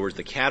 In other words,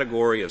 the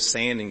category of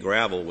sand and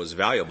gravel was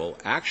valuable.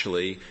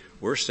 Actually,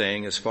 we're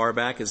saying as far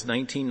back as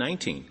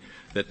 1919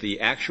 that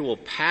the actual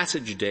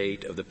passage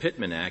date of the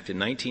Pittman Act in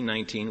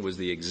 1919 was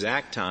the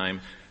exact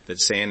time that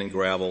sand and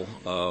gravel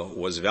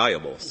was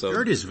valuable. So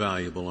dirt is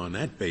valuable on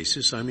that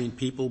basis. I mean,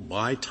 people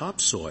buy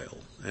topsoil.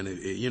 And,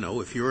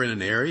 if you're in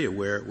an area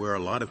where a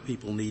lot of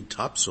people need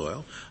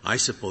topsoil, I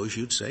suppose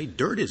you'd say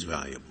dirt is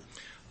valuable.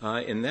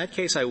 In that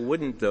case, I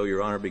wouldn't, though,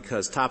 Your Honor,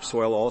 because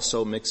topsoil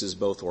also mixes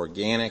both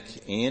organic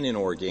and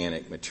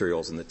inorganic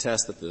materials. And the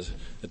test that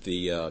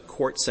the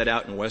court set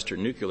out in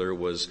Western Nuclear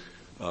was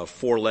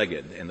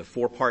four-legged, and the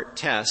four-part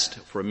test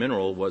for a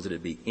mineral was that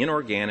it be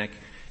inorganic,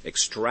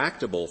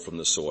 extractable from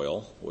the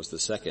soil was the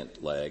second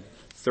leg.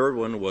 Third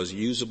one was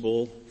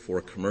usable for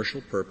a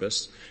commercial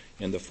purpose,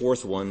 and the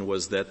fourth one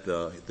was that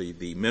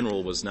the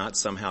mineral was not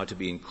somehow to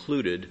be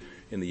included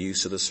in the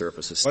use of the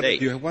surface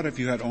estate. What if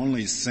you had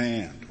only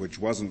sand, which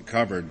wasn't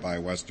covered by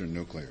Western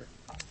Nuclear?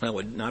 That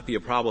would not be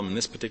a problem in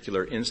this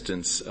particular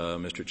instance,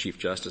 Mr. Chief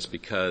Justice,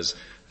 because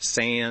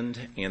sand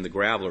and the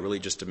gravel are really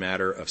just a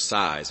matter of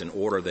size. In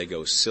order, they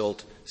go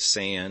silt,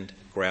 sand,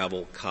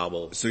 gravel,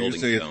 cobble, so building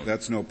stone. You say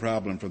that's no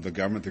problem for the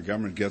government? The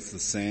government gets the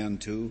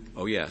sand too?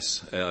 Oh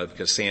yes,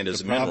 because sand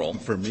is a mineral.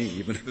 mineral. For me,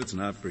 even if it's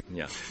not for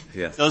Yeah,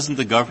 yeah. Doesn't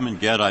the government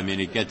get? I mean,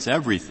 it gets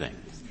everything.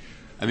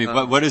 I mean,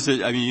 what is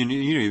it? I mean,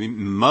 you know,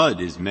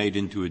 mud is made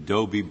into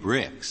adobe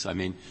bricks. I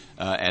mean,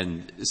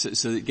 and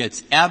so it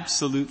gets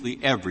absolutely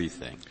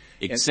everything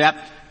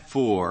except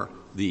for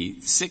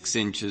the 6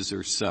 inches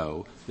or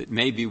so that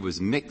maybe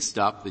was mixed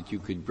up that you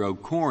could grow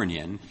corn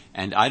in,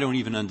 and I don't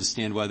even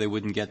understand why they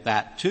wouldn't get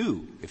that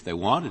too if they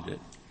wanted it.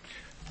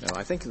 Now,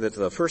 I think that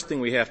the first thing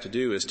we have to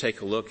do is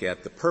take a look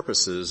at the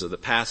purposes of the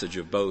passage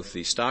of both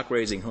the Stock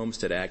Raising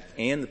Homestead Act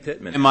and the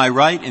Pittman Act. Am I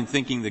right in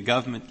thinking the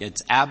government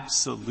gets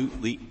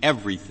absolutely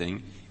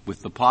everything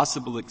with the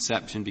possible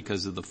exception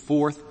because of the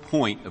fourth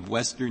point of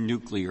Western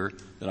Nuclear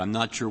that I'm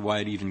not sure why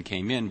it even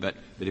came in, but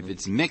that if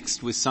it's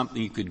mixed with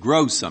something you could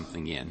grow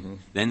something in,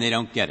 then they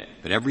don't get it.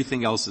 But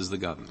everything else is the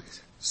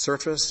government's.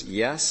 Surface,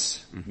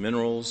 yes.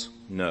 Minerals,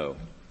 no.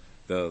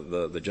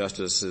 The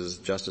Justice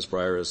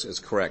Breyer is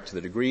correct. To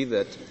the degree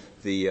that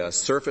the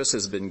surface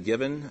has been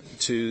given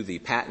to the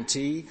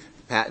patentee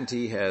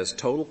has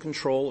total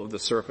control of the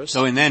surface,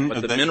 but the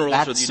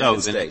minerals are the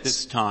United States. Then at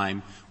this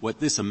time, what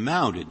this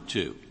amounted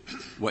to,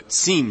 what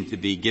seemed to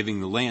be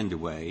giving the land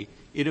away,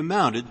 it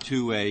amounted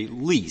to a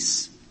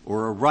lease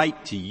or a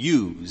right to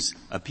use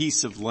a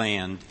piece of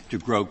land to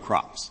grow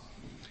crops.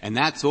 And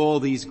that's all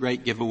these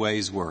great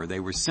giveaways were. They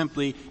were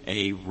simply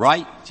a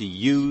right to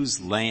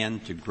use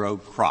land to grow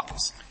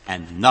crops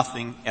and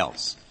nothing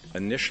else.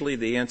 Initially,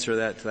 the answer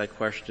to that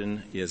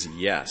question is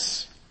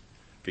yes.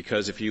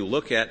 Because if you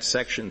look at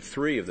Section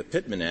 3 of the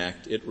Pittman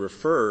Act, it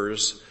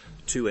refers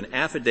to an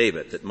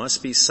affidavit that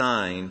must be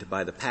signed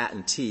by the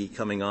patentee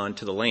coming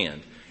onto the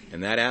land.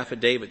 And that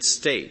affidavit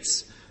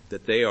states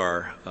that they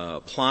are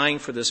applying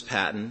for this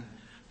patent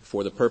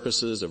for the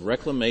purposes of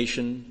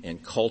reclamation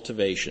and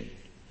cultivation.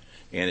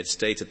 And it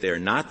states that they are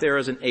not there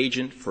as an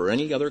agent for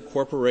any other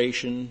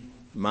corporation,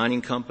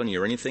 mining company,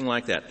 or anything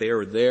like that. They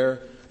are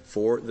there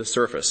for the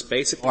surface.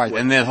 Basically, all right,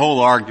 and that whole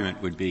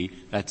argument would be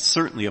that's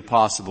certainly a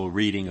possible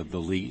reading of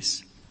the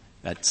lease.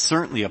 That's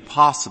certainly a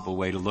possible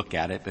way to look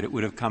at it, but it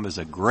would have come as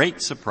a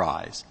great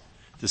surprise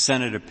to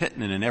Senator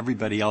Pittman and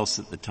everybody else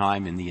at the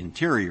time in the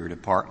Interior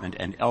Department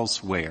and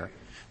elsewhere.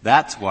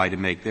 That's why, to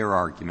make their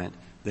argument,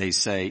 they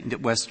say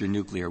that Western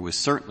Nuclear was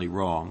certainly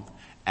wrong,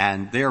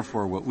 and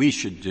therefore what we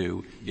should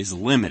do is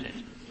limit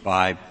it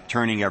by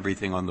turning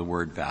everything on the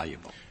word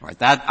valuable. Right?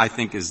 That, I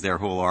think, is their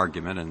whole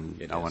argument,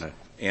 and I want to...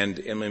 And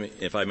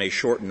if I may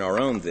shorten our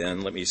own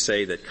then, let me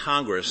say that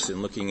Congress,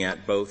 in looking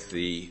at both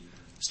the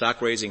Stock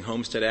Raising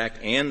Homestead Act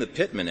and the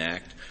Pittman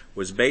Act,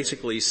 was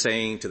basically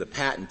saying to the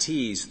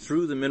patentees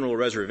through the mineral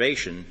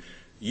reservation,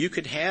 you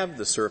could have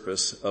the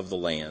surface of the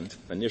land.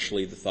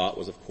 Initially the thought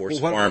was, of course,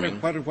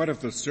 farming. What if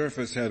the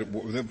surface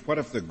what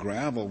if the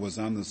gravel was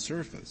on the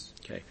surface?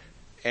 Okay.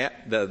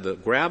 The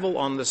gravel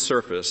on the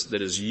surface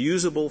that is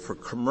usable for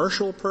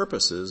commercial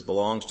purposes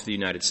belongs to the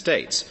United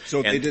States.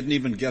 So they didn't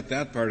even get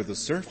that part of the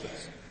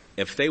surface.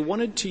 If they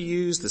wanted to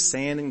use the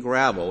sand and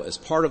gravel as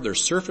part of their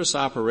surface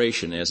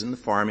operation, as in the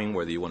farming,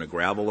 whether you want to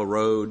gravel a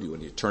road, you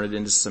want to turn it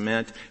into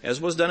cement, as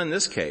was done in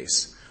this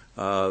case,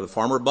 the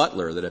farmer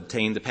Butler that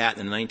obtained the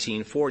patent in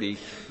 1940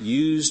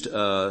 used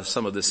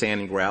some of the sand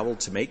and gravel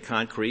to make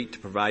concrete, to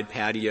provide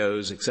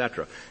patios,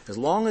 etc. As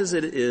long as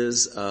it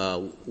is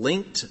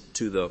linked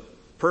to the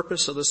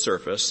purpose of the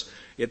surface,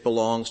 it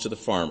belongs to the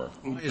farmer.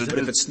 But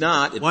if it's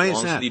not, it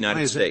belongs to the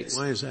United States.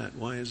 Why is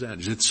that?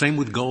 Is it the same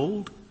with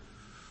gold?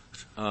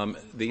 As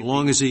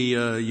long as he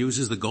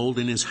uses the gold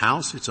in his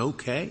house, it's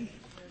okay?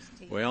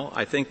 Well,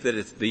 I think that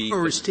it's the...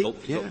 For his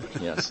teeth, yeah.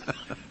 Yes.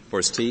 For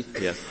his teeth,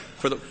 yes.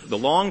 For the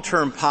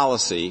long-term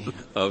policy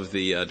of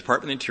the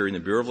Department of the Interior and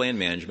the Bureau of Land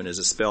Management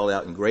is spelled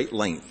out in great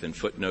length in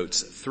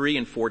footnotes 3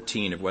 and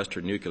 14 of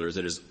Western Nuclear.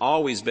 That has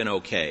always been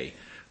okay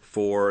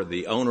for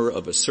the owner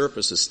of a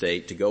surface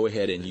estate to go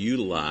ahead and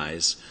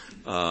utilize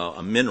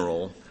a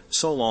mineral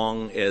so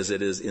long as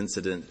it is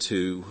incident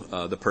to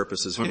the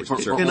purposes for which the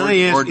surface. Can I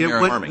ask you,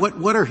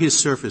 what are his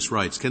surface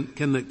rights?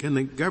 Can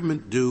the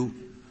government do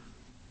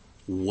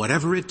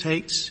whatever it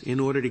takes in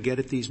order to get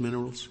at these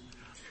minerals?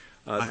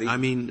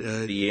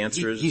 The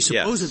answer is he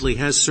supposedly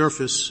has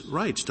surface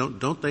rights.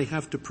 Don't they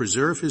have to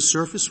preserve his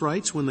surface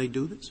rights when they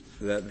do this?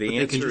 The answer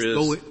they can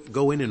just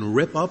go in and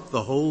rip up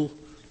the whole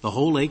The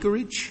whole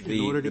acreage?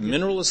 The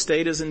mineral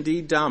estate is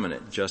indeed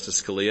dominant,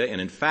 Justice Scalia, and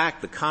in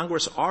fact the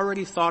Congress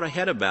already thought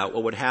ahead about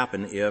what would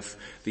happen if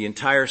the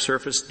entire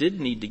surface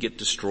did need to get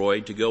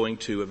destroyed to going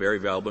to a very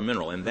valuable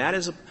mineral. And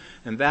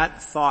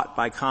that thought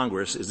by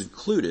Congress is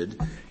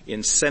included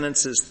in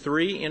sentences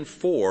 3 and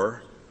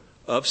 4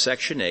 of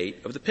Section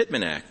 8 of the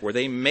Pittman Act, where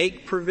they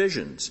make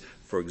provisions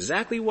for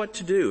exactly what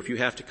to do if you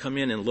have to come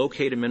in and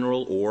locate a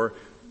mineral, or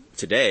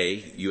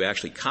today you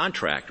actually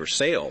contract or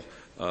sale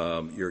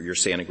your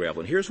sand and gravel.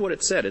 And here's what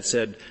it said. It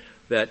said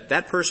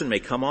that person may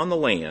come on the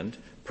land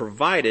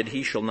provided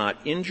he shall not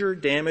injure,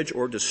 damage,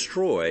 or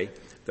destroy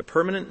the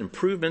permanent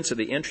improvements of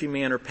the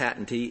entryman or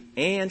patentee,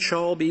 and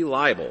shall be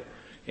liable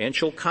and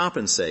shall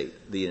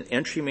compensate the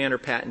entryman or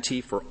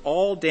patentee for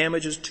all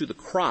damages to the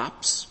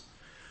crops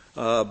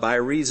by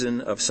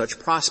reason of such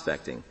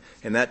prospecting.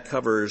 And that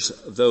covers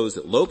those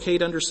that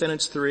locate under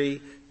Sentence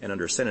 3, and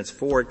under Sentence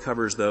 4 it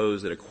covers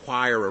those that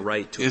acquire a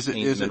right to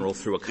obtain the mineral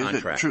through a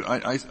contract. Is it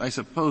true? I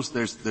suppose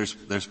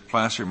there's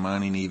placer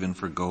mining even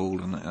for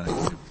gold, and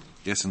I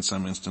guess in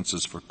some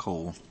instances for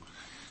coal.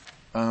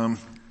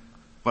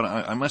 But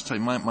I must tell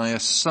you, my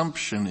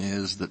assumption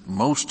is that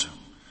most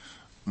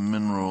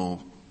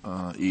mineral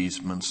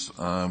easements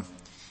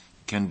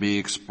can be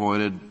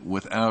exploited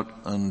without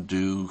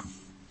undue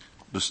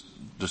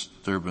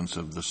disturbance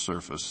of the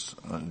surface.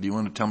 Do you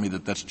want to tell me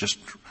that that's just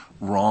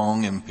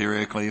wrong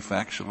empirically,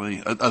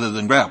 factually, other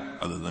than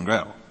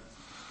gravel?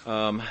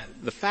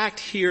 The fact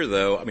here,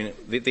 though, I mean,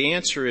 the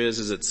answer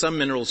is that some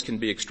minerals can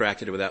be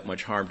extracted without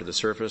much harm to the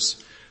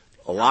surface.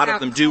 A lot of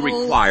them do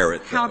require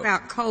it, though. How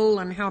about coal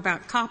and how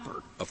about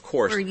copper? Of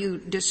course. Where you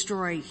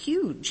destroy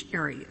huge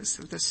areas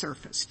of the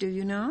surface, do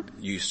you not?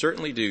 You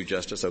certainly do,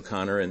 Justice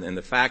O'Connor, and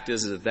the fact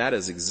is that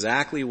is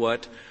exactly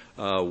what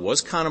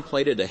was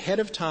contemplated ahead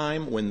of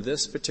time when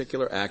this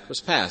particular act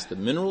was passed. The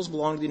minerals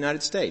belong to the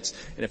United States.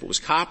 And if it was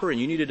copper and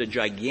you needed a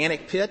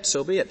gigantic pit,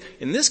 so be it.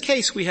 In this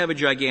case, we have a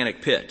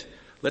gigantic pit.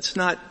 Let's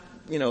not,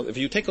 if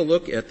you take a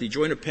look at the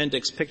Joint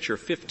Appendix picture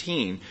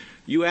 15,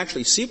 you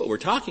actually see what we're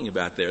talking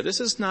about there. This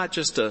is not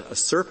just a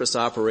surface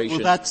operation.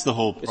 Well, that's the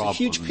whole problem. It's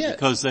a huge pit.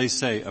 Because they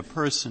say a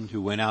person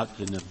who went out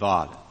to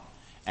Nevada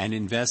and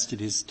invested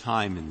his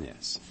time in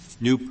this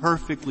knew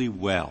perfectly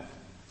well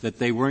that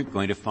they weren't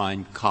going to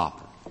find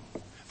copper.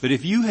 But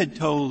if you had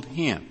told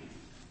him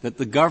that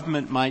the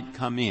government might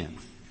come in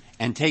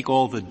and take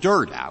all the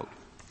dirt out,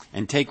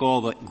 and take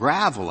all the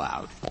gravel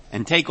out,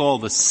 and take all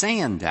the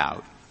sand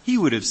out, he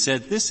would have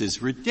said, this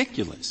is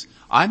ridiculous.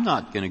 I'm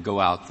not going to go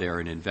out there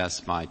and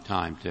invest my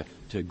time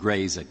to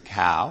graze a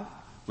cow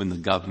when the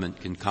government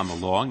can come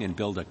along and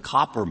build a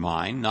copper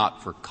mine,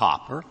 not for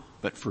copper,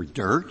 but for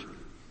dirt.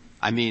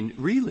 I mean,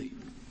 really.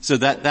 So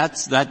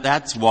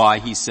that's why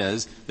he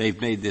says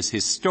they've made this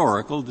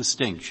historical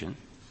distinction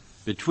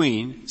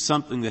between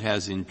something that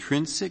has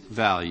intrinsic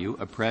value,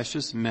 a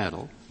precious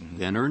metal,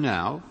 then or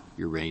now,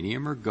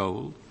 uranium or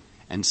gold,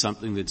 and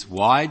something that's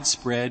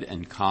widespread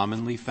and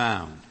commonly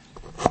found.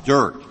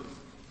 Dirt,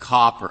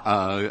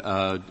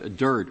 copper,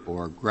 dirt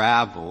or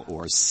gravel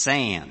or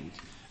sand.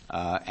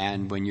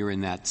 And when you're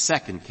in that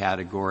second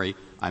category,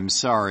 I'm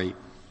sorry,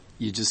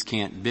 you just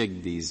can't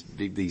dig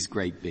these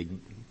great big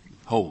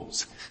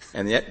holes.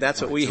 And yet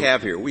that's what we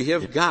have here. We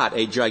have got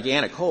a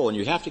gigantic hole, and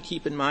you have to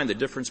keep in mind the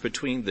difference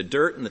between the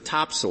dirt and the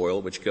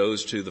topsoil, which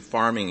goes to the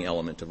farming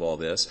element of all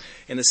this,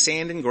 and the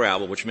sand and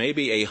gravel, which may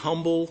be a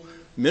humble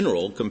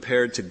mineral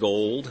compared to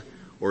gold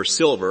or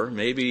silver,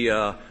 maybe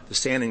the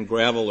sand and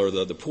gravel or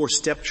the poor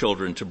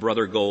stepchildren to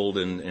brother gold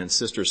and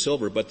sister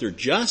silver, but they're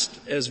just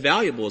as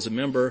valuable as a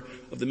member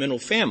of the mineral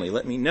family.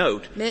 Let me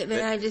note.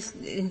 May I just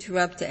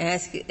interrupt to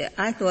ask,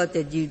 I thought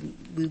that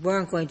we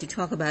weren't going to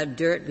talk about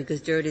dirt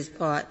because dirt is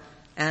part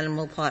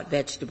animal, part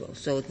vegetable,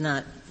 so it's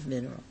not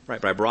mineral. Right,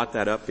 but I brought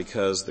that up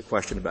because the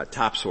question about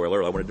topsoil,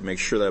 I wanted to make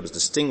sure that I was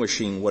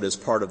distinguishing what is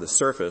part of the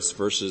surface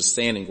versus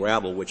sand and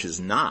gravel, which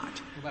is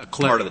not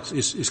part of the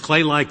Is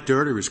clay like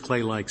dirt or is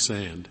clay like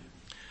sand?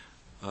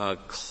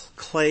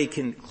 Clay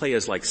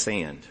is like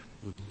sand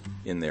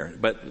in there.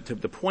 But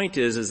the point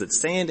is that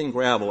sand and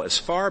gravel, as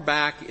far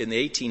back in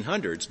the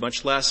 1800s,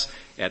 much less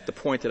at the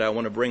point that I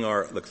want to bring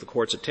the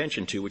court's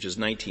attention to, which is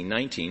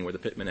 1919, where the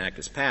Pittman Act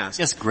is passed.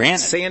 Yes, granite.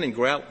 Sand and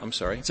gravel, I'm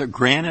sorry. So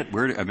granite,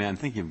 I'm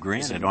thinking of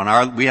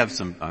granite. We have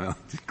some,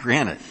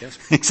 granite. Yes.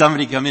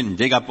 Somebody come in and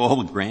dig up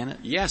all the granite?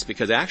 Yes,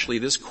 because actually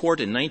this court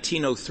in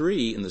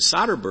 1903 in the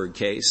Soderberg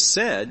case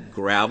said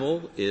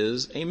gravel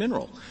is a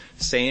mineral.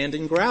 Sand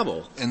and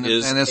gravel is a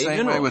mineral. And the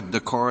same way with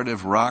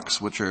decorative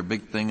rocks, which are a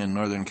big thing in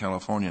Northern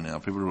California now.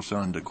 People are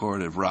selling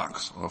decorative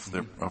rocks off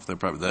their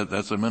property.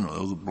 That's a mineral.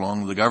 Those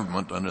belong to the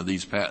government under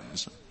these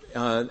patents.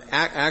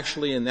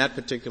 Actually, in that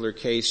particular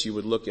case, you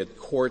would look at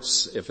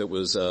courts if it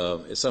was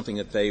something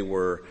that they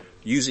were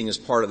using as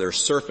part of their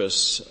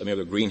surface,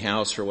 maybe a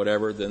greenhouse or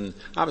whatever. Then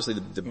obviously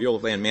the Bureau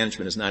of Land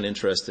Management is not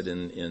interested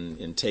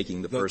in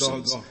taking the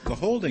person's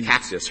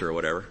cactus or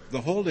whatever.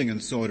 The holding in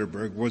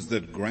Soderberg was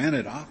that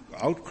granite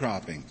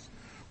outcroppings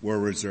were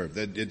reserved.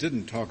 It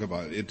didn't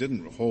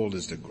hold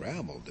as to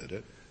gravel, did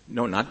it?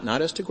 No,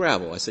 not as to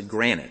gravel. I said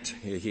granite.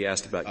 He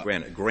asked about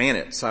granite.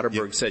 Granite.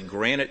 Soderbergh said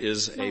granite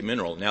is a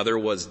mineral. Now there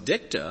was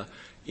dicta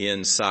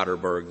in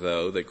Soderbergh,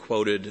 though, that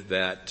quoted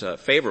that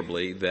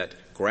favorably that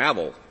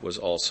gravel was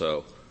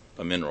also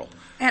a mineral.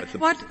 At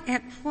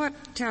what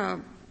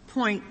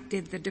point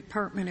did the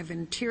Department of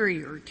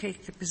Interior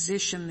take the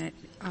position that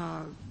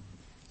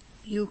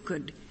you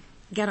could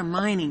get a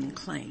mining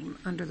claim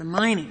under the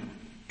Mining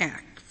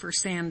Act for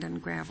sand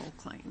and gravel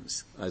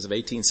claims? As of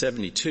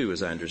 1872,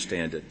 as I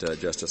understand it,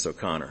 Justice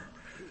O'Connor.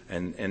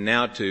 And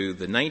now to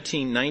the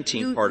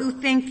 1919 part. You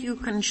think you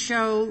can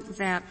show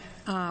that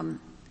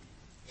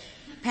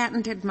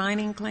patented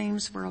mining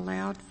claims were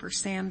allowed for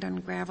sand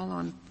and gravel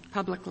on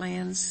public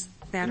lands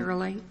that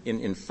early?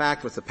 In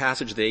fact, with the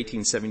passage of the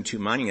 1872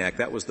 Mining Act,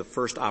 that was the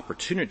first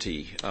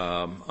opportunity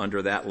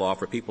under that law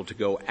for people to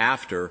go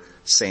after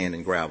sand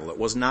and gravel. It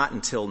was not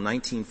until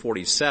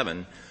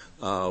 1947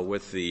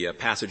 with the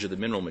passage of the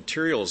Mineral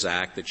Materials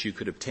Act that you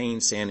could obtain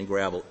sand and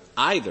gravel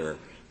either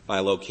by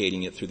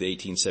locating it through the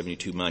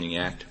 1872 Mining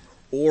Act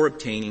or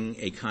obtaining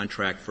a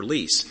contract for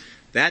lease.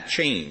 That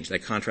changed,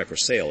 that contract for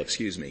sale,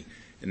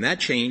 and that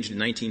changed in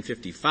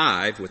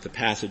 1955 with the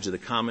passage of the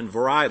Common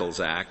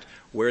Varietals Act,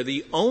 where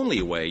the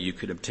only way you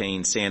could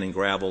obtain sand and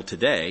gravel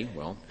today,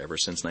 well, ever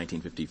since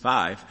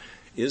 1955,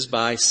 is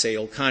by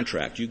sale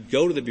contract. You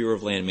go to the Bureau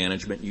of Land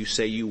Management, you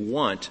say you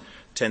want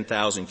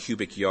 10,000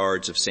 cubic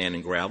yards of sand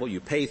and gravel, you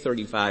pay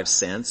 35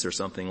 cents or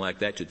something like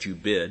that you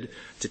bid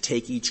to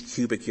take each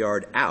cubic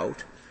yard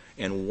out,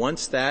 and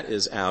once that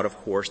is out, of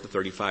course, the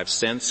 35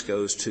 cents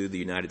goes to the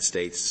United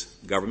States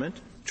government,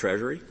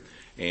 Treasury,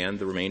 and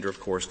the remainder, of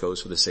course,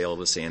 goes for the sale of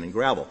the sand and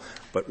gravel.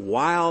 But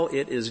while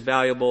it is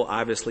valuable,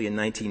 obviously in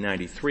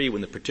 1993,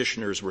 when the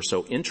petitioners were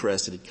so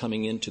interested in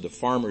coming into the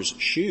farmer's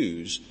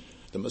shoes,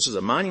 this is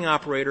a mining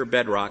operator,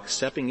 BedRoc,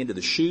 stepping into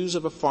the shoes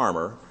of a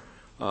farmer,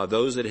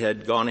 those that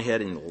had gone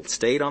ahead and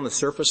stayed on the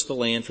surface of the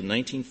land from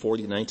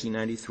 1940 to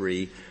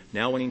 1993,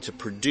 now wanting to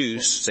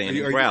produce sand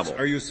and gravel.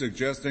 Are you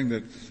suggesting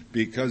that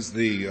because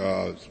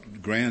the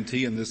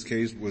grantee in this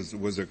case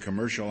was a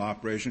commercial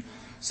operation,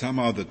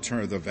 somehow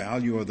the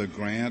value of the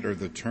grant or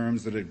the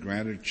terms that it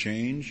granted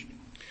changed?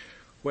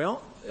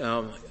 Well,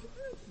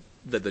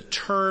 the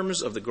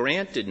terms of the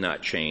grant did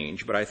not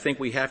change, but I think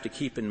we have to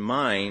keep in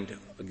mind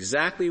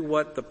exactly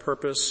what the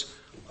purpose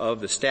of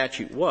the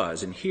statute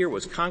was. And here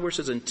was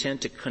Congress's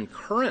intent to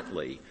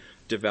concurrently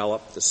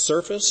develop the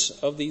surface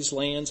of these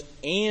lands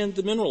and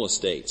the mineral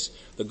estates.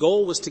 The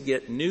goal was to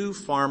get new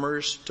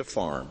farmers to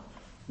farm,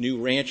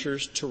 new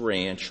ranchers to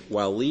ranch,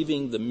 while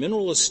leaving the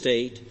mineral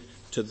estate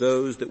to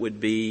those that would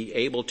be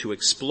able to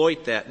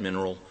exploit that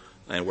mineral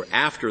and were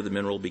after the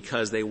mineral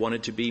because they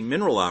wanted to be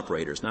mineral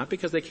operators, not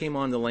because they came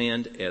on the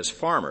land as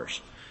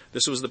farmers.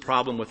 This was the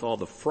problem with all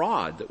the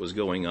fraud that was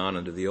going on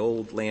under the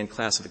old land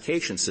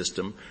classification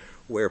system,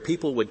 where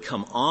people would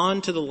come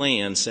onto the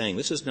land saying,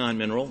 this is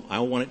non-mineral, I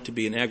want it to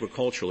be an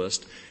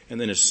agriculturalist, and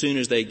then as soon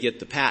as they get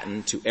the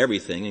patent to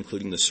everything,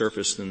 including the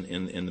surface and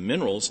the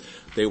minerals,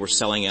 they were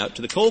selling out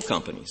to the coal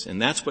companies.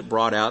 And that's what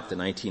brought out the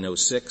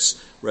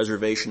 1906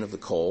 reservation of the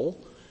coal.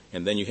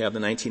 And then you have the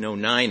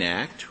 1909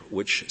 Act,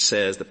 which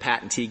says the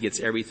patentee gets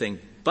everything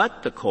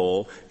but the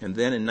coal. And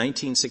then in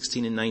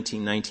 1916 and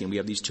 1919, we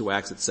have these two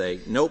acts that say,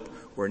 nope,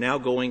 we're now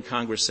going,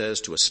 Congress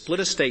says, to a split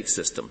estate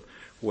system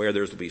where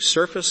there's to be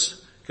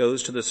surface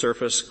goes to the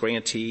surface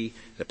grantee,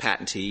 the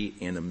patentee,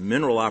 and the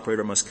mineral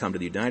operator must come to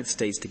the United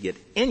States to get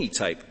any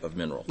type of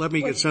mineral. Let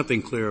me get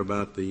something clear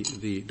about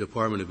the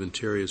Department of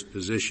Interior's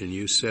position.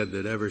 You said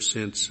that ever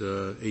since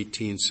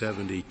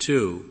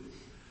 1872,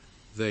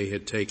 they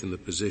had taken the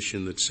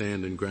position that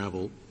sand and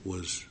gravel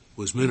was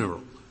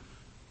mineral.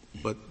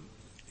 But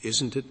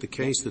isn't it the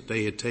case that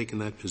they had taken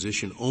that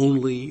position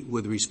only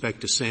with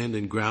respect to sand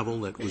and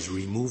gravel that was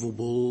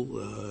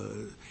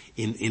removable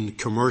in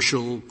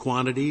commercial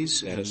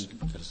quantities?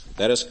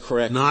 That is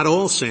correct. Not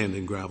all sand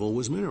and gravel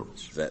was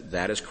minerals.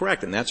 That is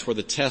correct, and that's where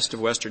the test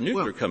of Western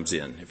Nuclear comes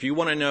in. If you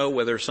want to know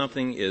whether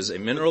something is a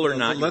mineral or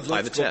not, you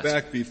apply the test. Let's go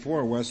back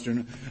before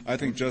Western. I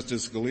think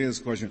Justice Scalia's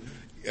question,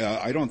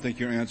 I don't think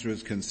your answer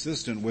is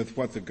consistent with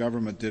what the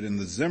government did in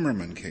the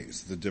Zimmerman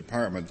case, the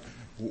department,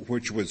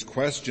 which was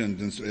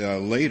questioned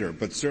later,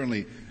 but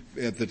certainly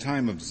at the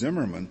time of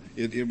Zimmerman,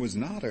 it was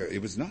not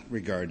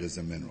regarded as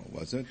a mineral,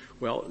 was it?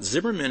 Well,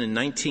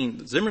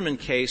 Zimmerman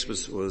case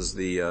was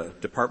the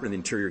Department of the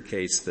Interior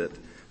case that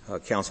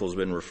counsel has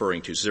been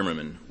referring to,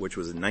 Zimmerman, which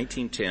was in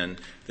 1910,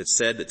 that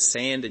said that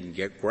sand and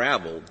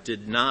gravel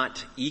did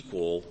not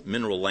equal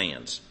mineral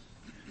lands.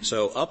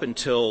 So up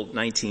until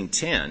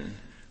 1910,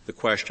 the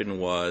question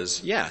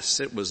was, yes,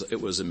 it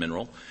was a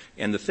mineral.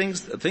 And the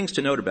things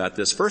to note about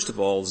this, first of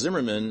all,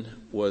 Zimmerman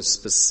was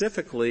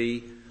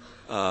specifically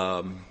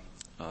part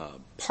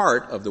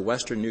of the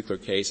Western Nuclear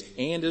case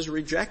and is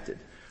rejected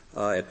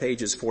at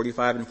pages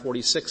 45 and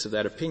 46 of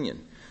that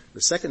opinion.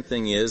 The second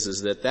thing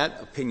is that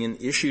opinion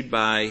issued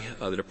by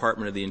the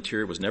Department of the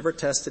Interior was never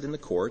tested in the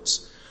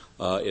courts.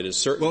 It is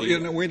certainly...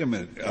 Well, wait a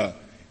minute.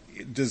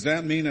 Does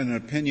that mean an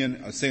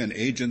opinion, say an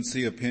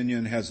agency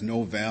opinion, has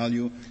no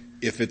value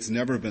if it's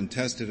never been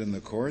tested in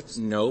the courts?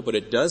 No, but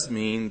it does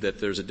mean that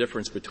there's a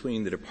difference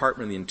between the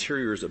Department of the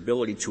Interior's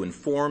ability to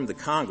inform the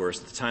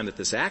Congress at the time that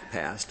this act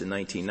passed in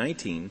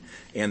 1919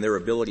 and their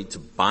ability to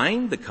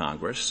bind the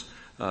Congress.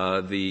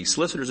 The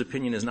solicitor's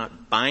opinion is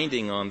not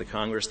binding on the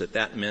Congress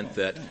that meant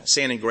that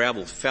sand and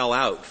gravel fell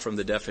out from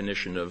the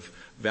definition of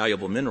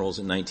valuable minerals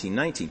in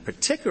 1919,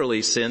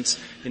 particularly since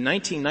in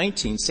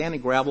 1919 sand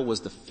and gravel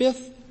was the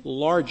 5th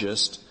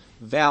largest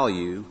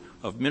value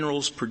of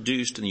minerals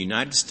produced in the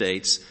United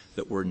States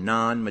that were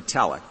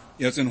non-metallic.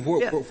 Yes, and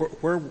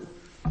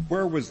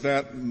where was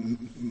that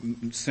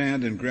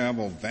sand and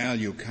gravel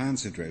value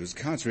concentrated? It was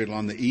concentrated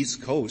on the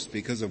East Coast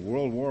because of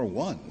World War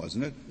I,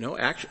 wasn't it? No,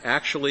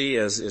 actually,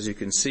 as you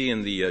can see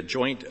in the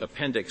joint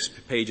appendix,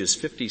 pages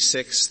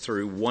 56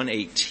 through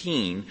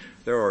 118,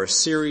 there are a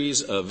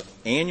series of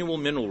annual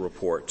mineral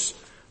reports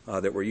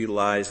that were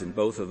utilized in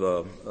both of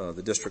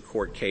the district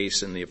court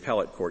case and the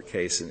appellate court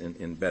case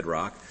in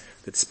BedRoc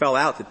that spell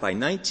out that by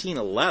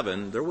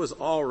 1911 there was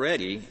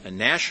already a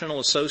national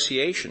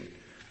association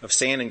of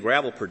sand and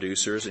gravel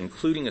producers,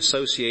 including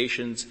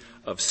associations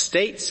of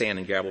state sand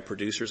and gravel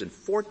producers in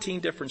 14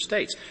 different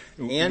states,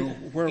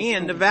 and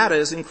Nevada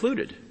is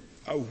included.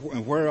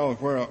 Where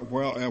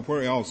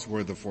else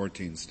were the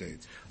 14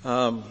 states?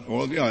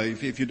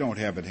 If you don't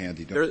have it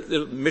handy,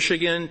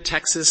 Michigan,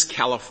 Texas,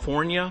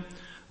 California,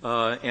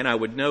 and I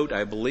would note,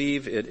 I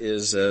believe it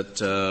is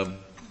at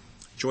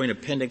joint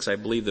appendix, I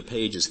believe the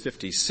page is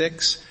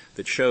 56,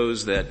 that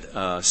shows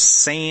that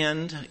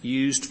sand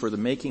used for the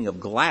making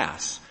of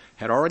glass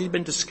had already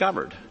been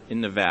discovered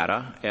in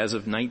Nevada as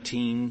of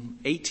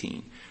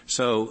 1918.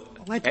 So,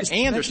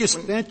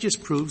 that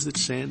just proves that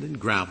sand and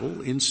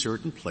gravel in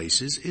certain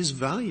places is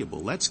valuable.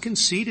 That's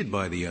conceded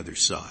by the other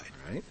side.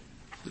 Right.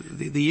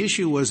 The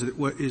issue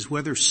is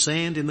whether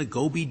sand in the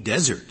Gobi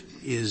Desert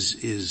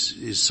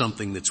is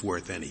something that's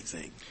worth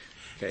anything.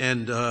 Okay.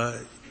 And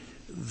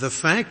the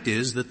fact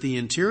is that the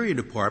Interior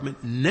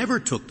Department never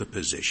took the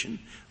position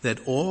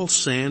that all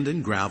sand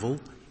and gravel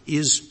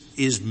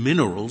is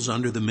minerals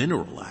under the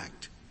Mineral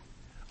Act.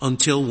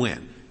 Until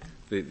when?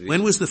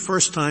 When was the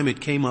first time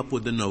it came up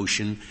with the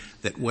notion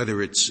that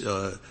whether it's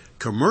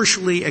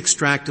commercially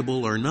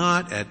extractable or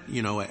not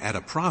at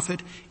a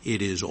profit,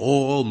 it is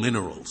all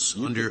minerals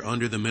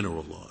under the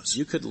mineral laws?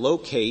 You could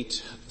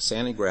locate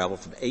sand and gravel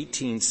from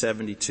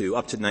 1872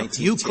 up to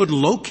 1910. You could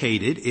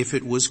locate it if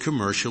it was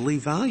commercially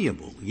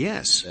valuable.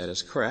 Yes. That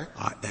is correct.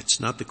 That's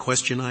not the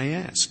question I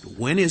asked.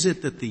 When is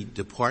it that the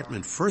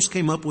department first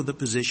came up with the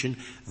position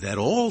that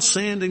all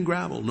sand and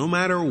gravel, no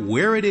matter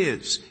where it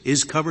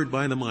is covered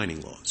by the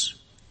mining laws?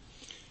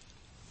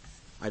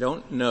 I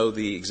don't know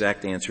the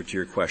exact answer to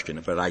your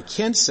question, but I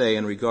can say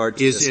in regard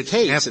to this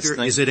case,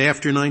 is it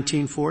after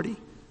 1940?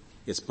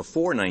 It's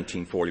before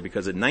 1940,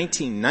 because in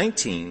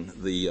 1919,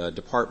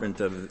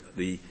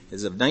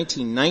 as of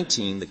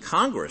 1919, the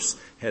Congress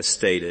has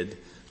stated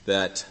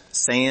that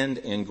sand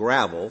and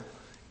gravel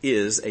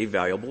is a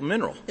valuable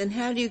mineral. Then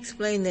how do you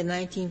explain the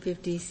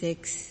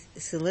 1956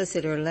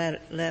 solicitor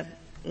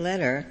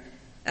letter,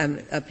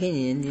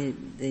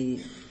 opinion,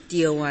 the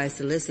DOI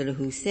solicitor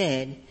who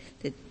said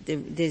that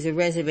there's a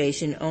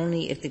reservation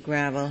only if the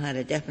gravel had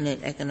a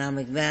definite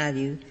economic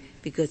value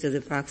because of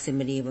the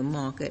proximity of a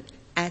market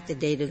at the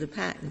date of the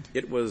patent?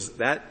 It was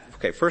that,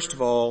 okay, first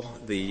of all,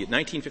 the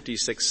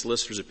 1956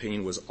 solicitor's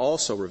opinion was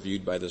also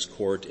reviewed by this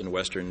court in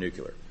Western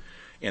Nuclear.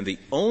 And the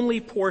only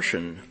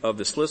portion of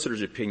the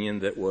solicitor's opinion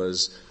that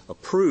was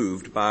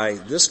approved by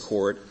this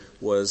court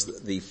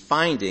was the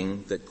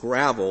finding that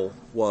gravel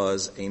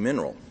was a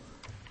mineral.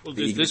 Well,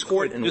 did this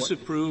court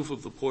disapprove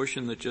of the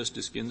portion that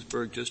Justice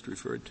Ginsburg just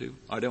referred to?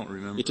 I don't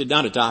remember. It did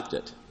not adopt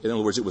it. In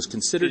other words, it was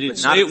considered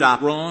but not adopted. Did it say it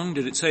was wrong?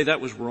 Did it say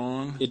that was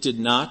wrong? It did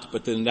not,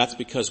 but then that's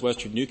because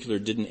Western Nuclear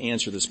didn't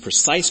answer this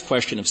precise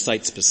question of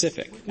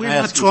site-specific. We're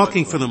not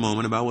talking for the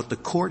moment about what the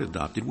court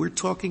adopted. We're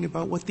talking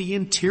about what the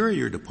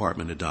Interior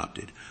Department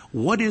adopted.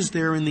 What is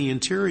there in the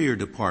Interior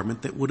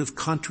Department that would have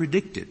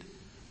contradicted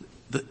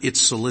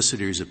its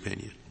solicitor's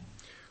opinion?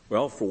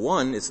 Well, for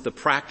one, it's the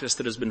practice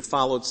that has been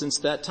followed since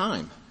that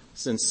time.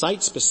 Since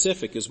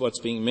site-specific is what's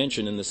being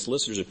mentioned in the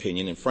solicitor's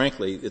opinion, and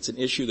frankly, it's an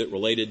issue that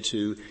related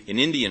to an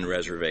Indian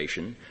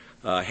reservation,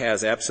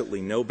 has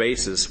absolutely no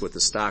basis with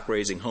the Stock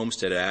Raising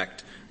Homestead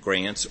Act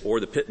grants or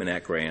the Pittman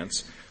Act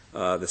grants.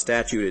 The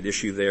statute at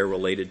issue there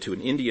related to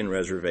an Indian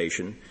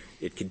reservation.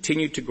 It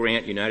continued to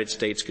grant United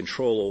States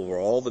control over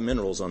all the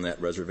minerals on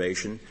that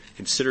reservation,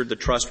 considered the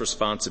trust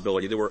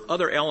responsibility. There were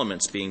other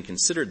elements being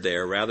considered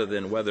there rather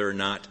than whether or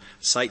not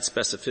site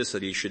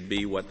specificity should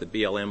be what the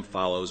BLM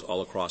follows all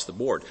across the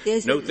board.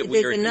 There's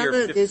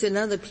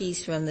another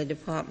piece from the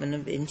Department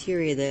of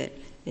Interior that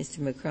Mr.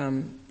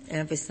 McCrum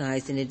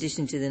emphasized in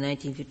addition to the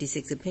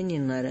 1956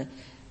 opinion letter,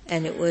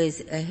 and it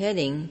was a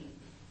heading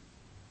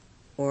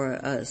or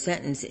a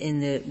sentence in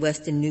the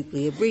Western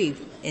Nuclear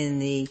brief, in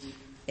the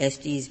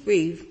SG's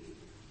brief,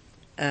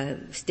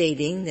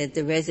 stating that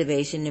the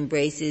reservation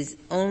embraces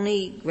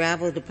only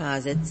gravel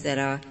deposits that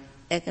are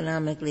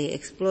economically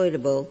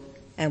exploitable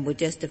and would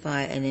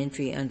justify an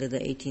entry under the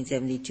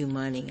 1872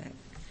 Mining Act.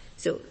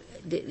 So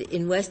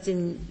in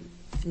Western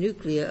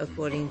Nuclear,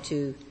 according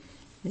to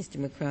Mr.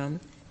 McCrum,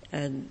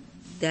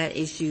 that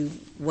issue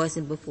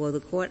wasn't before the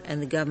court,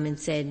 and the government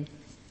said,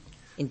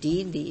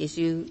 indeed, the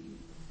issue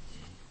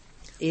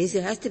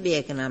has to be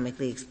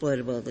economically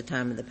exploitable at the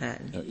time of the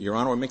patent. Your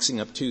Honor, we're mixing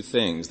up two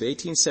things. The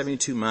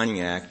 1872 Mining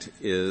Act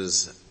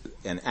is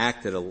an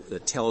act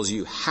that tells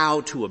you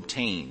how to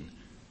obtain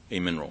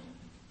a mineral.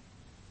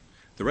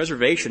 The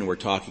reservation we're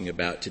talking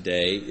about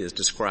today is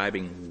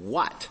describing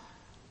what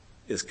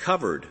is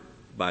covered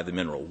by the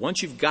mineral.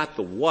 Once you've got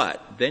the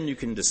what, then you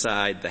can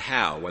decide the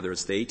how, whether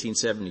it's the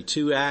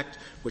 1872 Act,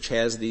 which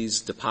has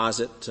these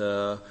deposit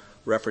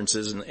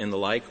references and the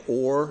like,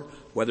 or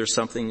whether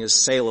something is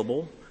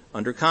saleable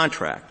under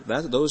contract.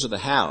 Those are the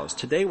hows.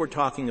 Today we're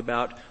talking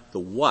about the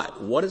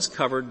what. What is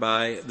covered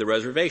by the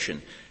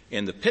reservation?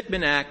 And the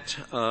Pittman Act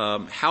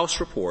House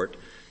report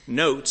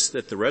notes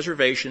that the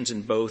reservations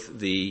in both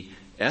the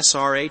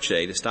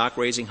SRHA, the Stock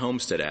Raising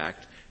Homestead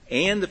Act,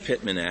 and the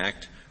Pittman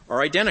Act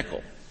are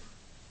identical.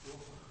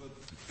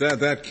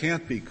 That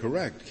can't be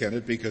correct, can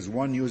it? Because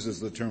one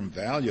uses the term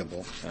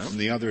valuable and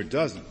the other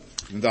doesn't.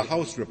 And the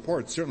House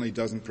report certainly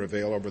doesn't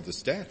prevail over the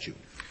statute.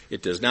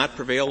 It does not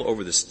prevail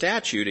over the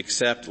statute,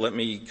 except let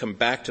me come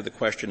back to the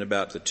question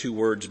about the two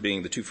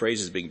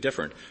phrases being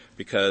different,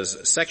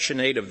 because Section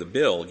 8 of the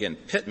bill, again,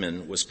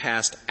 Pittman, was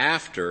passed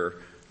after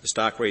the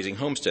Stock Raising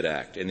Homestead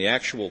Act. And the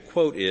actual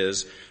quote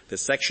is that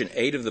Section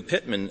 8 of the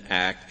Pittman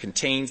Act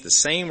contains the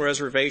same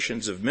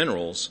reservations of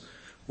minerals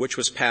which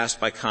was passed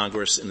by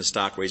Congress in the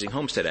Stock Raising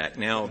Homestead Act.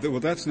 Now, well,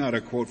 that's not a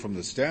quote from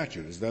the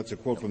statute. That's a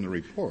quote from the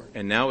report.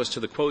 And now as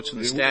to the quotes from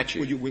the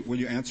statute. Will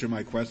you answer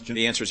my question?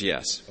 The answer is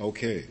yes.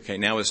 Okay. Okay,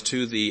 now as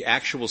to the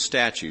actual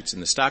statutes.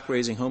 In the Stock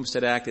Raising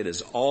Homestead Act, it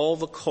is all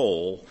the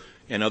coal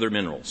and other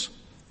minerals.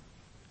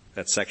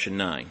 That's Section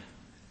 9.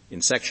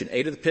 In Section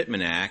 8 of the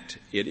Pittman Act,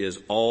 it is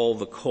all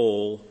the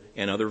coal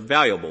and other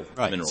valuable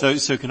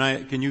minerals. So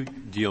can you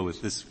deal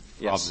with this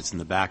problem that's in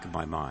the back of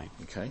my mind?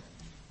 Okay.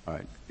 All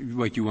right.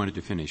 What you wanted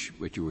to finish,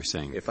 what you were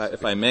saying. If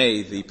I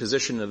may, the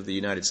position of the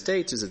United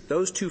States is that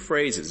those two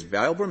phrases,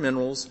 valuable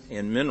minerals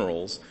and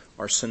minerals,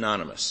 are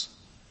synonymous.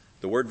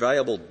 The word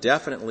valuable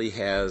definitely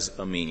has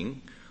a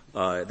meaning.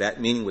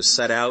 That meaning was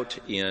set out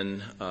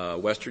in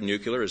Western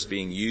Nuclear as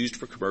being used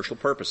for commercial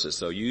purposes.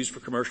 So used for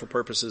commercial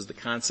purposes, the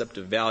concept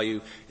of value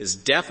is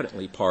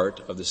definitely part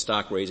of the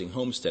Stock Raising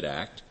Homestead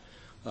Act,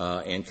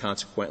 and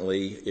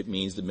consequently it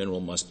means the mineral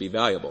must be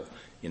valuable.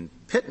 In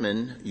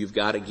Pittman, you've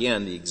got,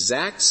 again, the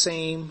exact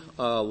same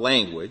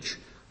language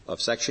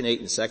of Section 8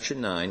 and Section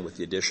 9 with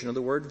the addition of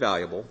the word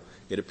valuable.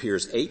 It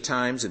appears 8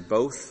 times in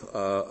both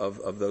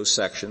of those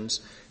sections,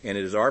 and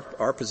it is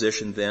our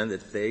position then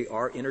that they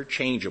are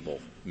interchangeable.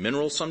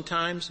 Mineral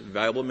sometimes,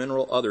 valuable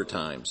mineral other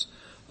times.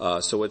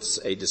 So it's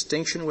a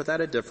distinction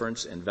without a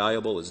difference, and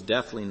valuable is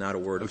definitely not a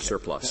word of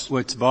surplus.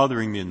 What's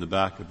bothering me in the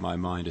back of my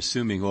mind,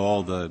 assuming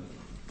all the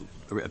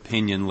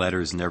opinion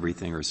letters and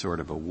everything are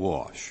sort of a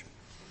wash,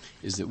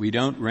 is that we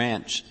don't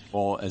ranch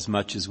as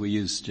much as we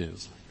used to,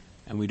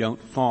 and we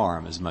don't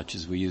farm as much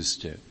as we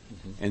used to.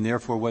 Mm-hmm. And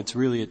therefore what's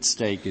really at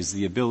stake is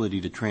the ability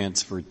to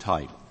transfer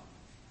title.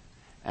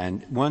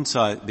 And once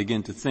I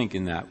begin to think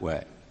in that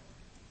way,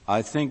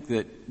 I think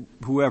that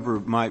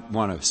whoever might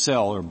want to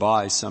sell or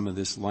buy some of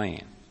this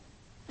land,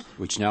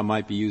 which now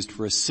might be used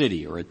for a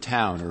city or a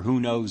town or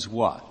who knows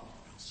what,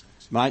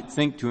 might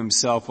think to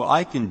himself, well,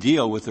 I can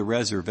deal with the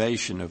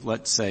reservation of,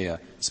 let's say,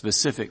 a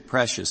specific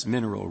precious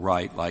mineral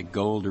right like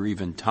gold or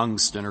even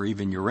tungsten or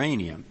even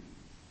uranium.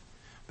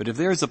 But if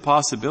there's a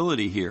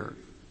possibility here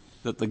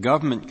that the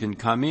government can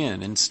come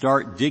in and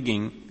start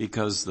digging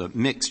because the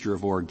mixture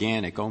of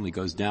organic only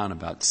goes down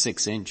about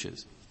 6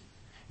 inches,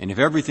 and if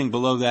everything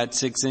below that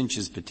 6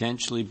 inches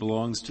potentially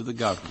belongs to the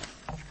government,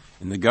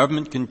 and the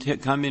government can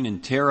come in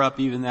and tear up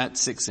even that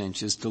 6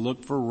 inches to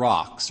look for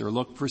rocks or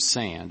look for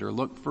sand or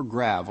look for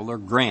gravel or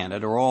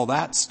granite or all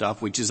that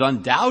stuff, which is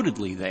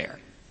undoubtedly there,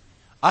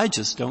 I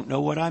just don't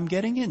know what I'm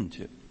getting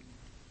into.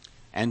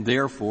 And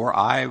therefore,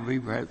 I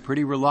would be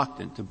pretty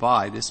reluctant to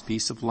buy this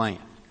piece of land,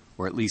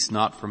 or at least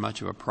not for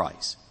much of a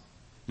price.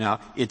 Now,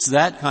 it's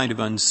that kind of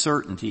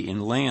uncertainty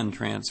in land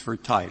transfer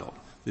title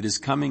that is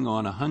coming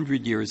on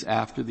 100 years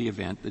after the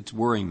event that's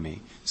worrying me.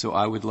 So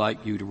I would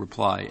like you to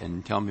reply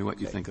and tell me what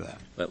you think of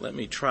that. Let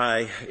me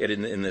try it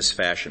in this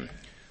fashion.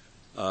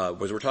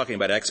 Because we're talking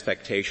about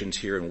expectations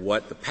here and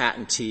what the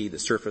patentee, the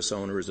surface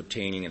owner, is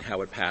obtaining and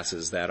how it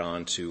passes that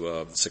on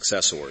to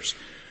successors.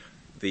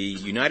 The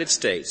United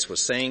States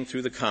was saying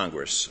through the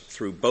Congress,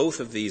 through both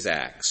of these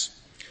acts,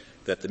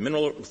 that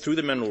through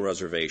the mineral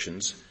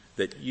reservations,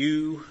 that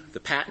you, the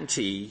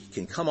patentee,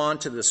 can come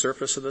onto the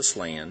surface of this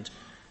land,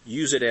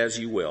 use it as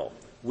you will.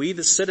 We,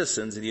 the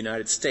citizens of the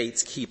United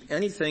States, keep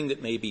anything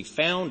that may be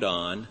found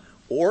on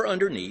or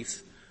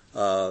underneath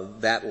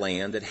that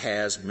land that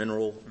has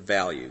mineral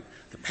value.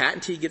 The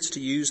patentee gets to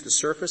use the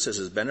surface as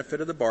his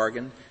benefit of the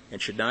bargain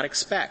and should not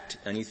expect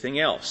anything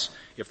else.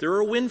 If there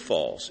are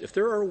windfalls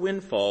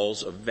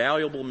of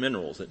valuable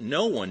minerals that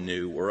no one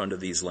knew were under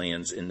these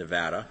lands in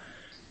Nevada,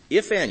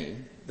 if any,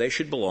 they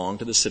should belong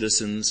to the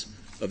citizens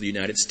of the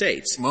United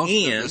States. Most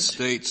of the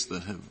states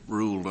that have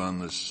ruled on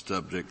this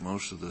subject,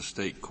 most of the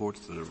state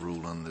courts that have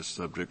ruled on this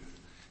subject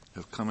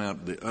have come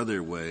out the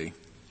other way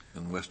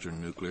in Western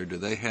nuclear. Do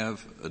they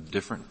have a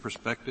different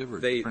perspective or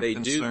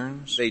different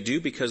concerns? They do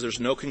because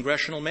there's no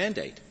congressional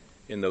mandate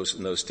in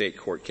those state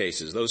court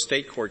cases. Those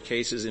state court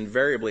cases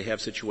invariably have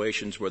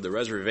situations where the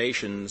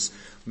reservations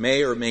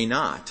may or may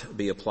not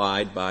be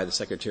applied by the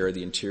Secretary of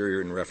the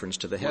Interior in reference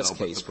to the Hess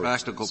case. But the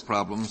practical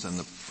problems and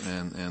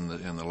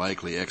the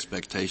likely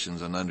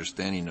expectations and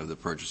understanding of the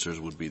purchasers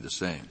would be the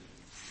same.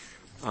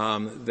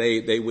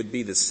 They would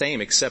be the same,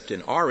 except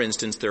in our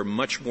instance they're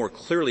much more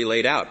clearly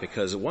laid out,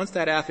 because once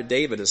that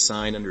affidavit is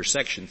signed under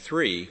Section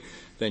 3,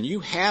 then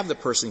you have the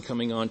person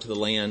coming onto the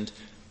land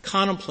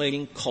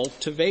contemplating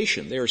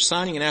cultivation. They are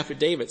signing an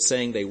affidavit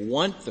saying they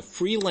want the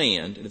free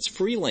land, and it's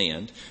free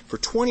land. For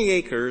 20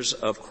 acres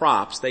of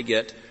crops, they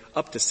get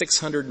up to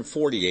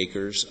 640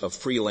 acres of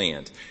free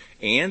land.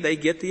 And they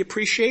get the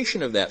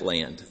appreciation of that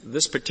land.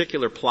 This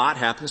particular plot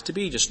happens to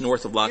be just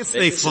north of Las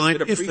Vegas.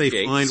 If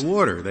they find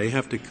water, they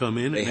have to come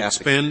in and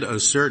expend a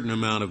certain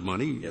amount of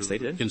money, yes, they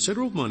did,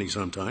 considerable money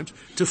sometimes,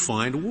 to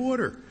find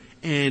water.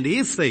 And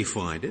if they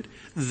find it,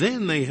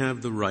 then they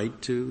have the right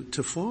to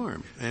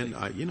farm. And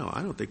I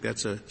don't think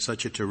that's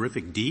such a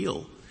terrific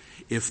deal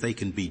if they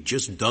can be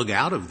just dug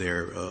out of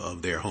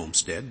their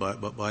homestead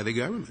by the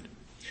government.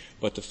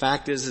 But the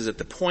fact is at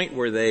the point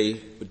where they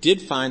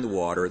did find the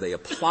water, they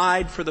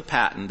applied for the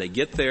patent, they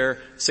get their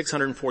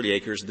 640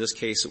 acres, in this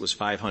case it was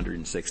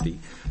 560,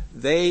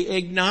 they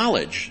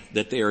acknowledge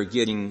that they are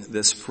getting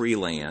this free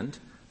land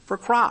for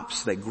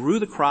crops. They grew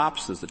the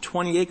crops. There's the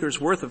 20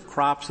 acres worth of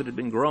crops that had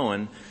been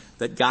growing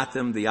that got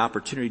them the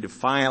opportunity to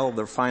file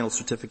their final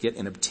certificate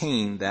and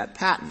obtain that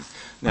patent.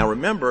 Now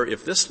remember,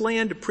 if this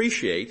land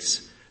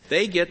appreciates,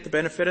 they get the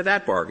benefit of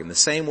that bargain. The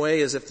same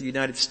way as if the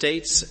United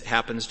States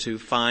happens to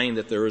find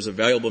that there is a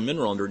valuable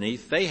mineral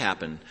underneath, they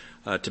happen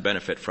to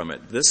benefit from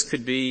it. This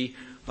could be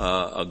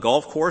a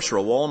golf course or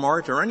a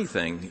Walmart or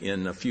anything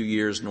in a few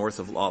years north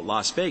of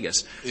Las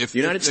Vegas. The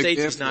United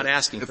States is not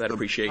asking for that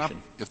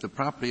appreciation. If the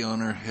property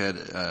owner had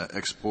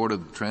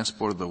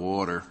transported the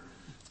water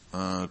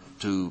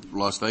to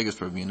Las Vegas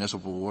for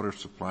municipal water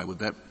supply, would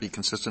that be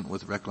consistent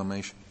with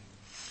reclamation?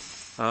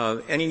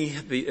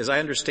 As I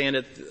understand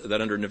it,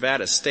 that under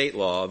Nevada state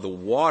law, the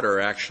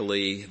water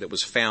actually that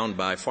was found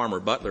by Farmer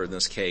Butler in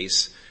this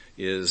case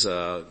is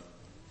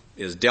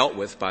dealt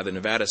with by the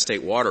Nevada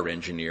state water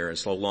engineer, and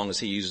so long as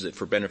he uses it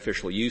for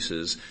beneficial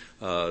uses,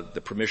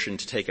 the permission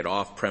to take it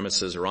off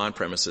premises or on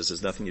premises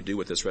has nothing to do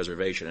with this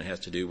reservation. It has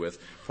to do with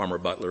Farmer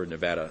Butler and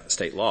Nevada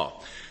state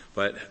law.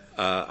 But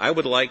I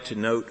would like to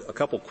note a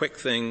couple quick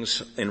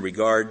things in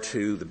regard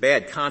to the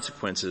bad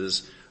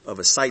consequences of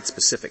a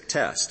site-specific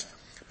test,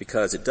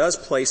 because it does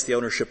place the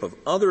ownership of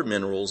other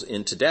minerals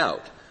into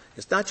doubt.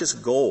 It's not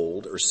just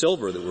gold or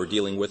silver that we're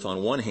dealing with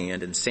on one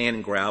hand and sand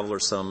and gravel or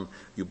some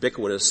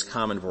ubiquitous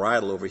common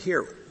varietal over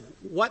here.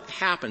 What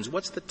happens?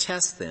 What's the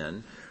test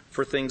then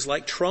for things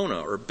like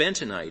trona or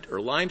bentonite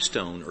or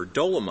limestone or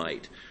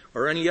dolomite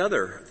or any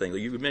other thing?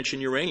 You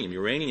mentioned uranium.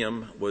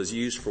 Uranium was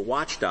used for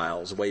watch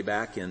dials way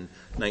back in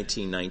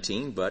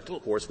 1919, but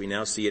of course we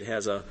now see it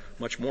has a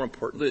much more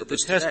important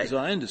purpose today. The test, as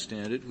I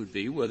understand it, would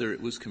be whether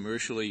it was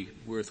commercially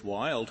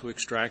worthwhile to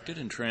extract it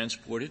and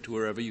transport it to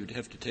wherever you'd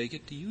have to take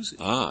it to use it.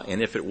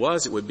 And if it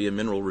was, it would be a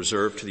mineral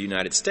reserve to the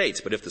United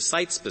States. But if the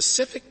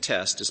site-specific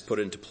test is put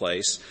into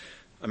place,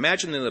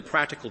 imagine the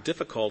practical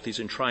difficulties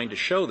in trying to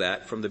show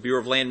that from the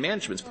Bureau of Land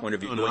Management's point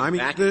of view,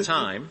 back in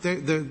time.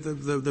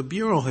 The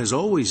Bureau has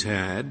always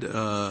had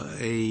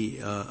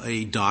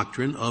a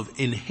doctrine of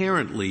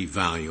inherently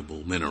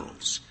valuable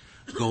minerals.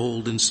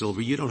 Gold and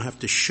silver, you don't have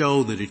to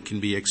show that it can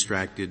be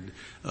extracted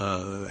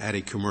at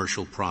a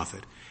commercial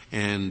profit.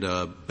 And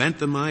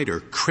benthamite or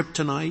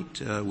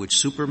kryptonite, which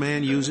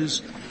Superman uses,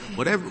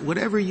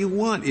 whatever you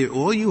want,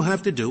 all you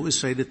have to do is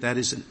say that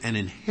is an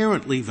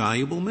inherently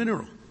valuable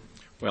mineral.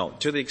 Well,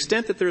 to the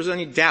extent that there's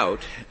any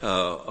doubt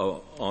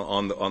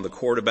on the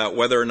court about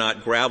whether or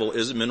not gravel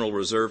is a mineral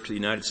reserve to the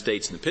United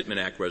States in the Pittman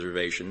Act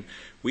reservation,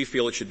 we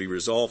feel it should be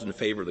resolved in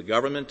favor of the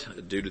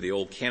government due to the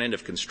old canon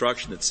of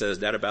construction that says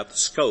that about the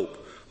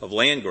scope of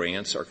land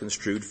grants are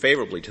construed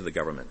favorably to the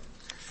government.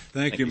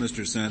 Thank you,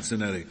 Mr.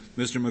 Sansonetti.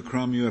 Mr.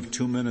 McCrum, you have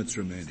 2 minutes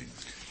remaining.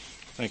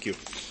 Thank you.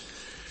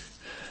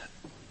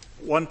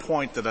 One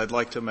point that I'd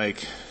like to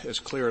make as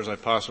clear as I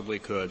possibly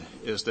could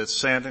is that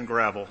sand and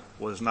gravel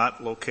was not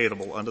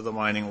locatable under the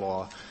mining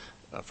law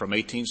from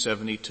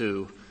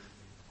 1872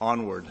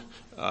 onward.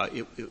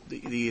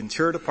 The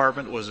Interior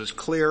Department was as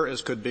clear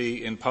as could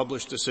be in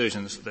published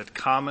decisions that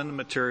common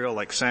material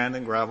like sand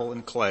and gravel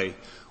and clay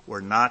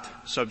were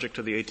not subject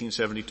to the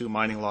 1872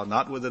 mining law,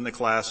 not within the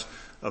class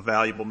of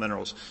valuable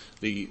minerals.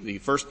 The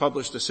first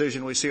published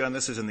decision we see on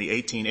this is in the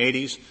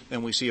 1880s,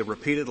 and we see a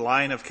repeated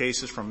line of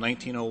cases from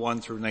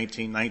 1901 through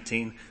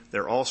 1919.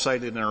 They're all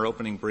cited in our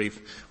opening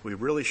brief. We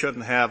really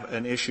shouldn't have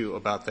an issue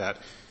about that.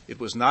 It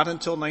was not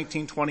until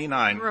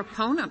 1929. Your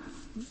opponent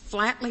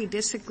flatly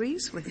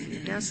disagrees with you,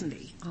 doesn't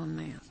he, on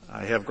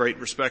I have great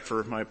respect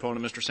for my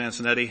opponent, Mr.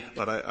 Sansonetti,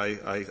 but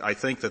I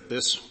think that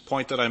this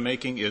point that I'm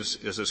making is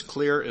as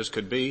clear as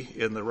could be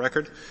in the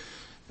record.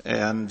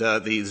 And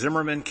the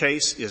Zimmerman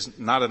case is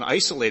not an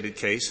isolated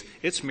case.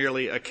 It's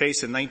merely a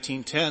case in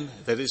 1910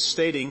 that is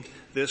stating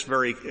this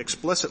very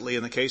explicitly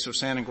in the case of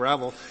Sand and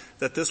Gravel,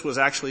 that this was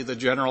actually the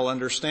general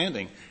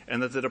understanding,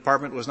 and that the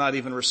department was not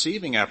even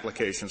receiving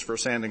applications for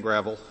sand and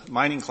gravel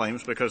mining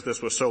claims because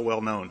this was so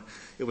well known.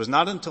 It was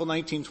not until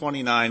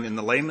 1929 in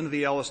the Lehman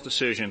v. Ellis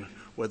decision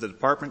where the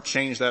department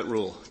changed that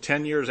rule,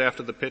 10 years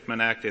after the Pittman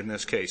Act in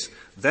this case.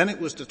 Then it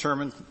was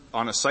determined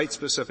on a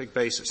site-specific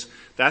basis.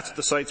 That's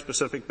the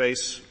site-specific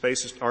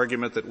basis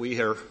argument that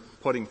we are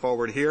putting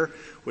forward here,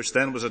 which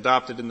then was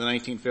adopted in the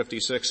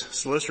 1956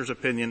 solicitor's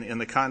opinion in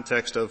the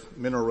context of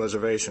mineral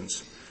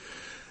reservations.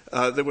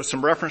 There was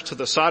some reference to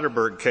the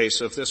Soderberg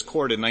case of this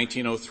court in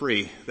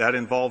 1903 that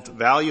involved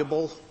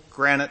valuable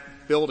granite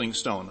building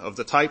stone of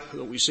the type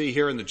that we see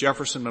here in the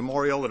Jefferson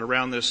Memorial and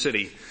around this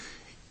city.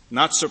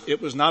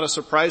 It was not a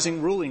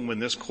surprising ruling when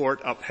this court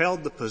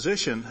upheld the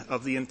position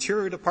of the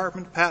Interior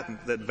Department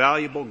patent that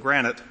valuable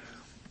granite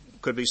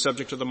could be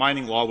subject to the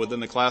mining law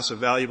within the class of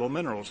valuable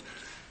minerals.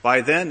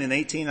 By then, in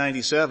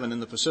 1897, in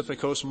the Pacific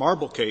Coast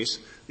marble case,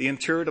 the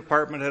Interior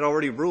Department had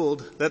already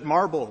ruled that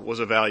marble was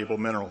a valuable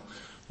mineral,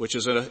 which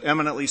is an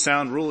eminently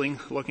sound ruling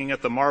looking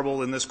at the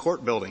marble in this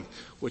court building,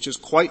 which is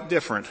quite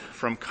different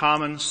from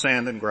common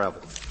sand and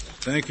gravel.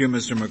 Thank you,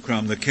 Mr.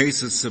 McCrum. The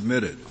case is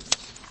submitted.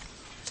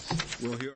 We'll hear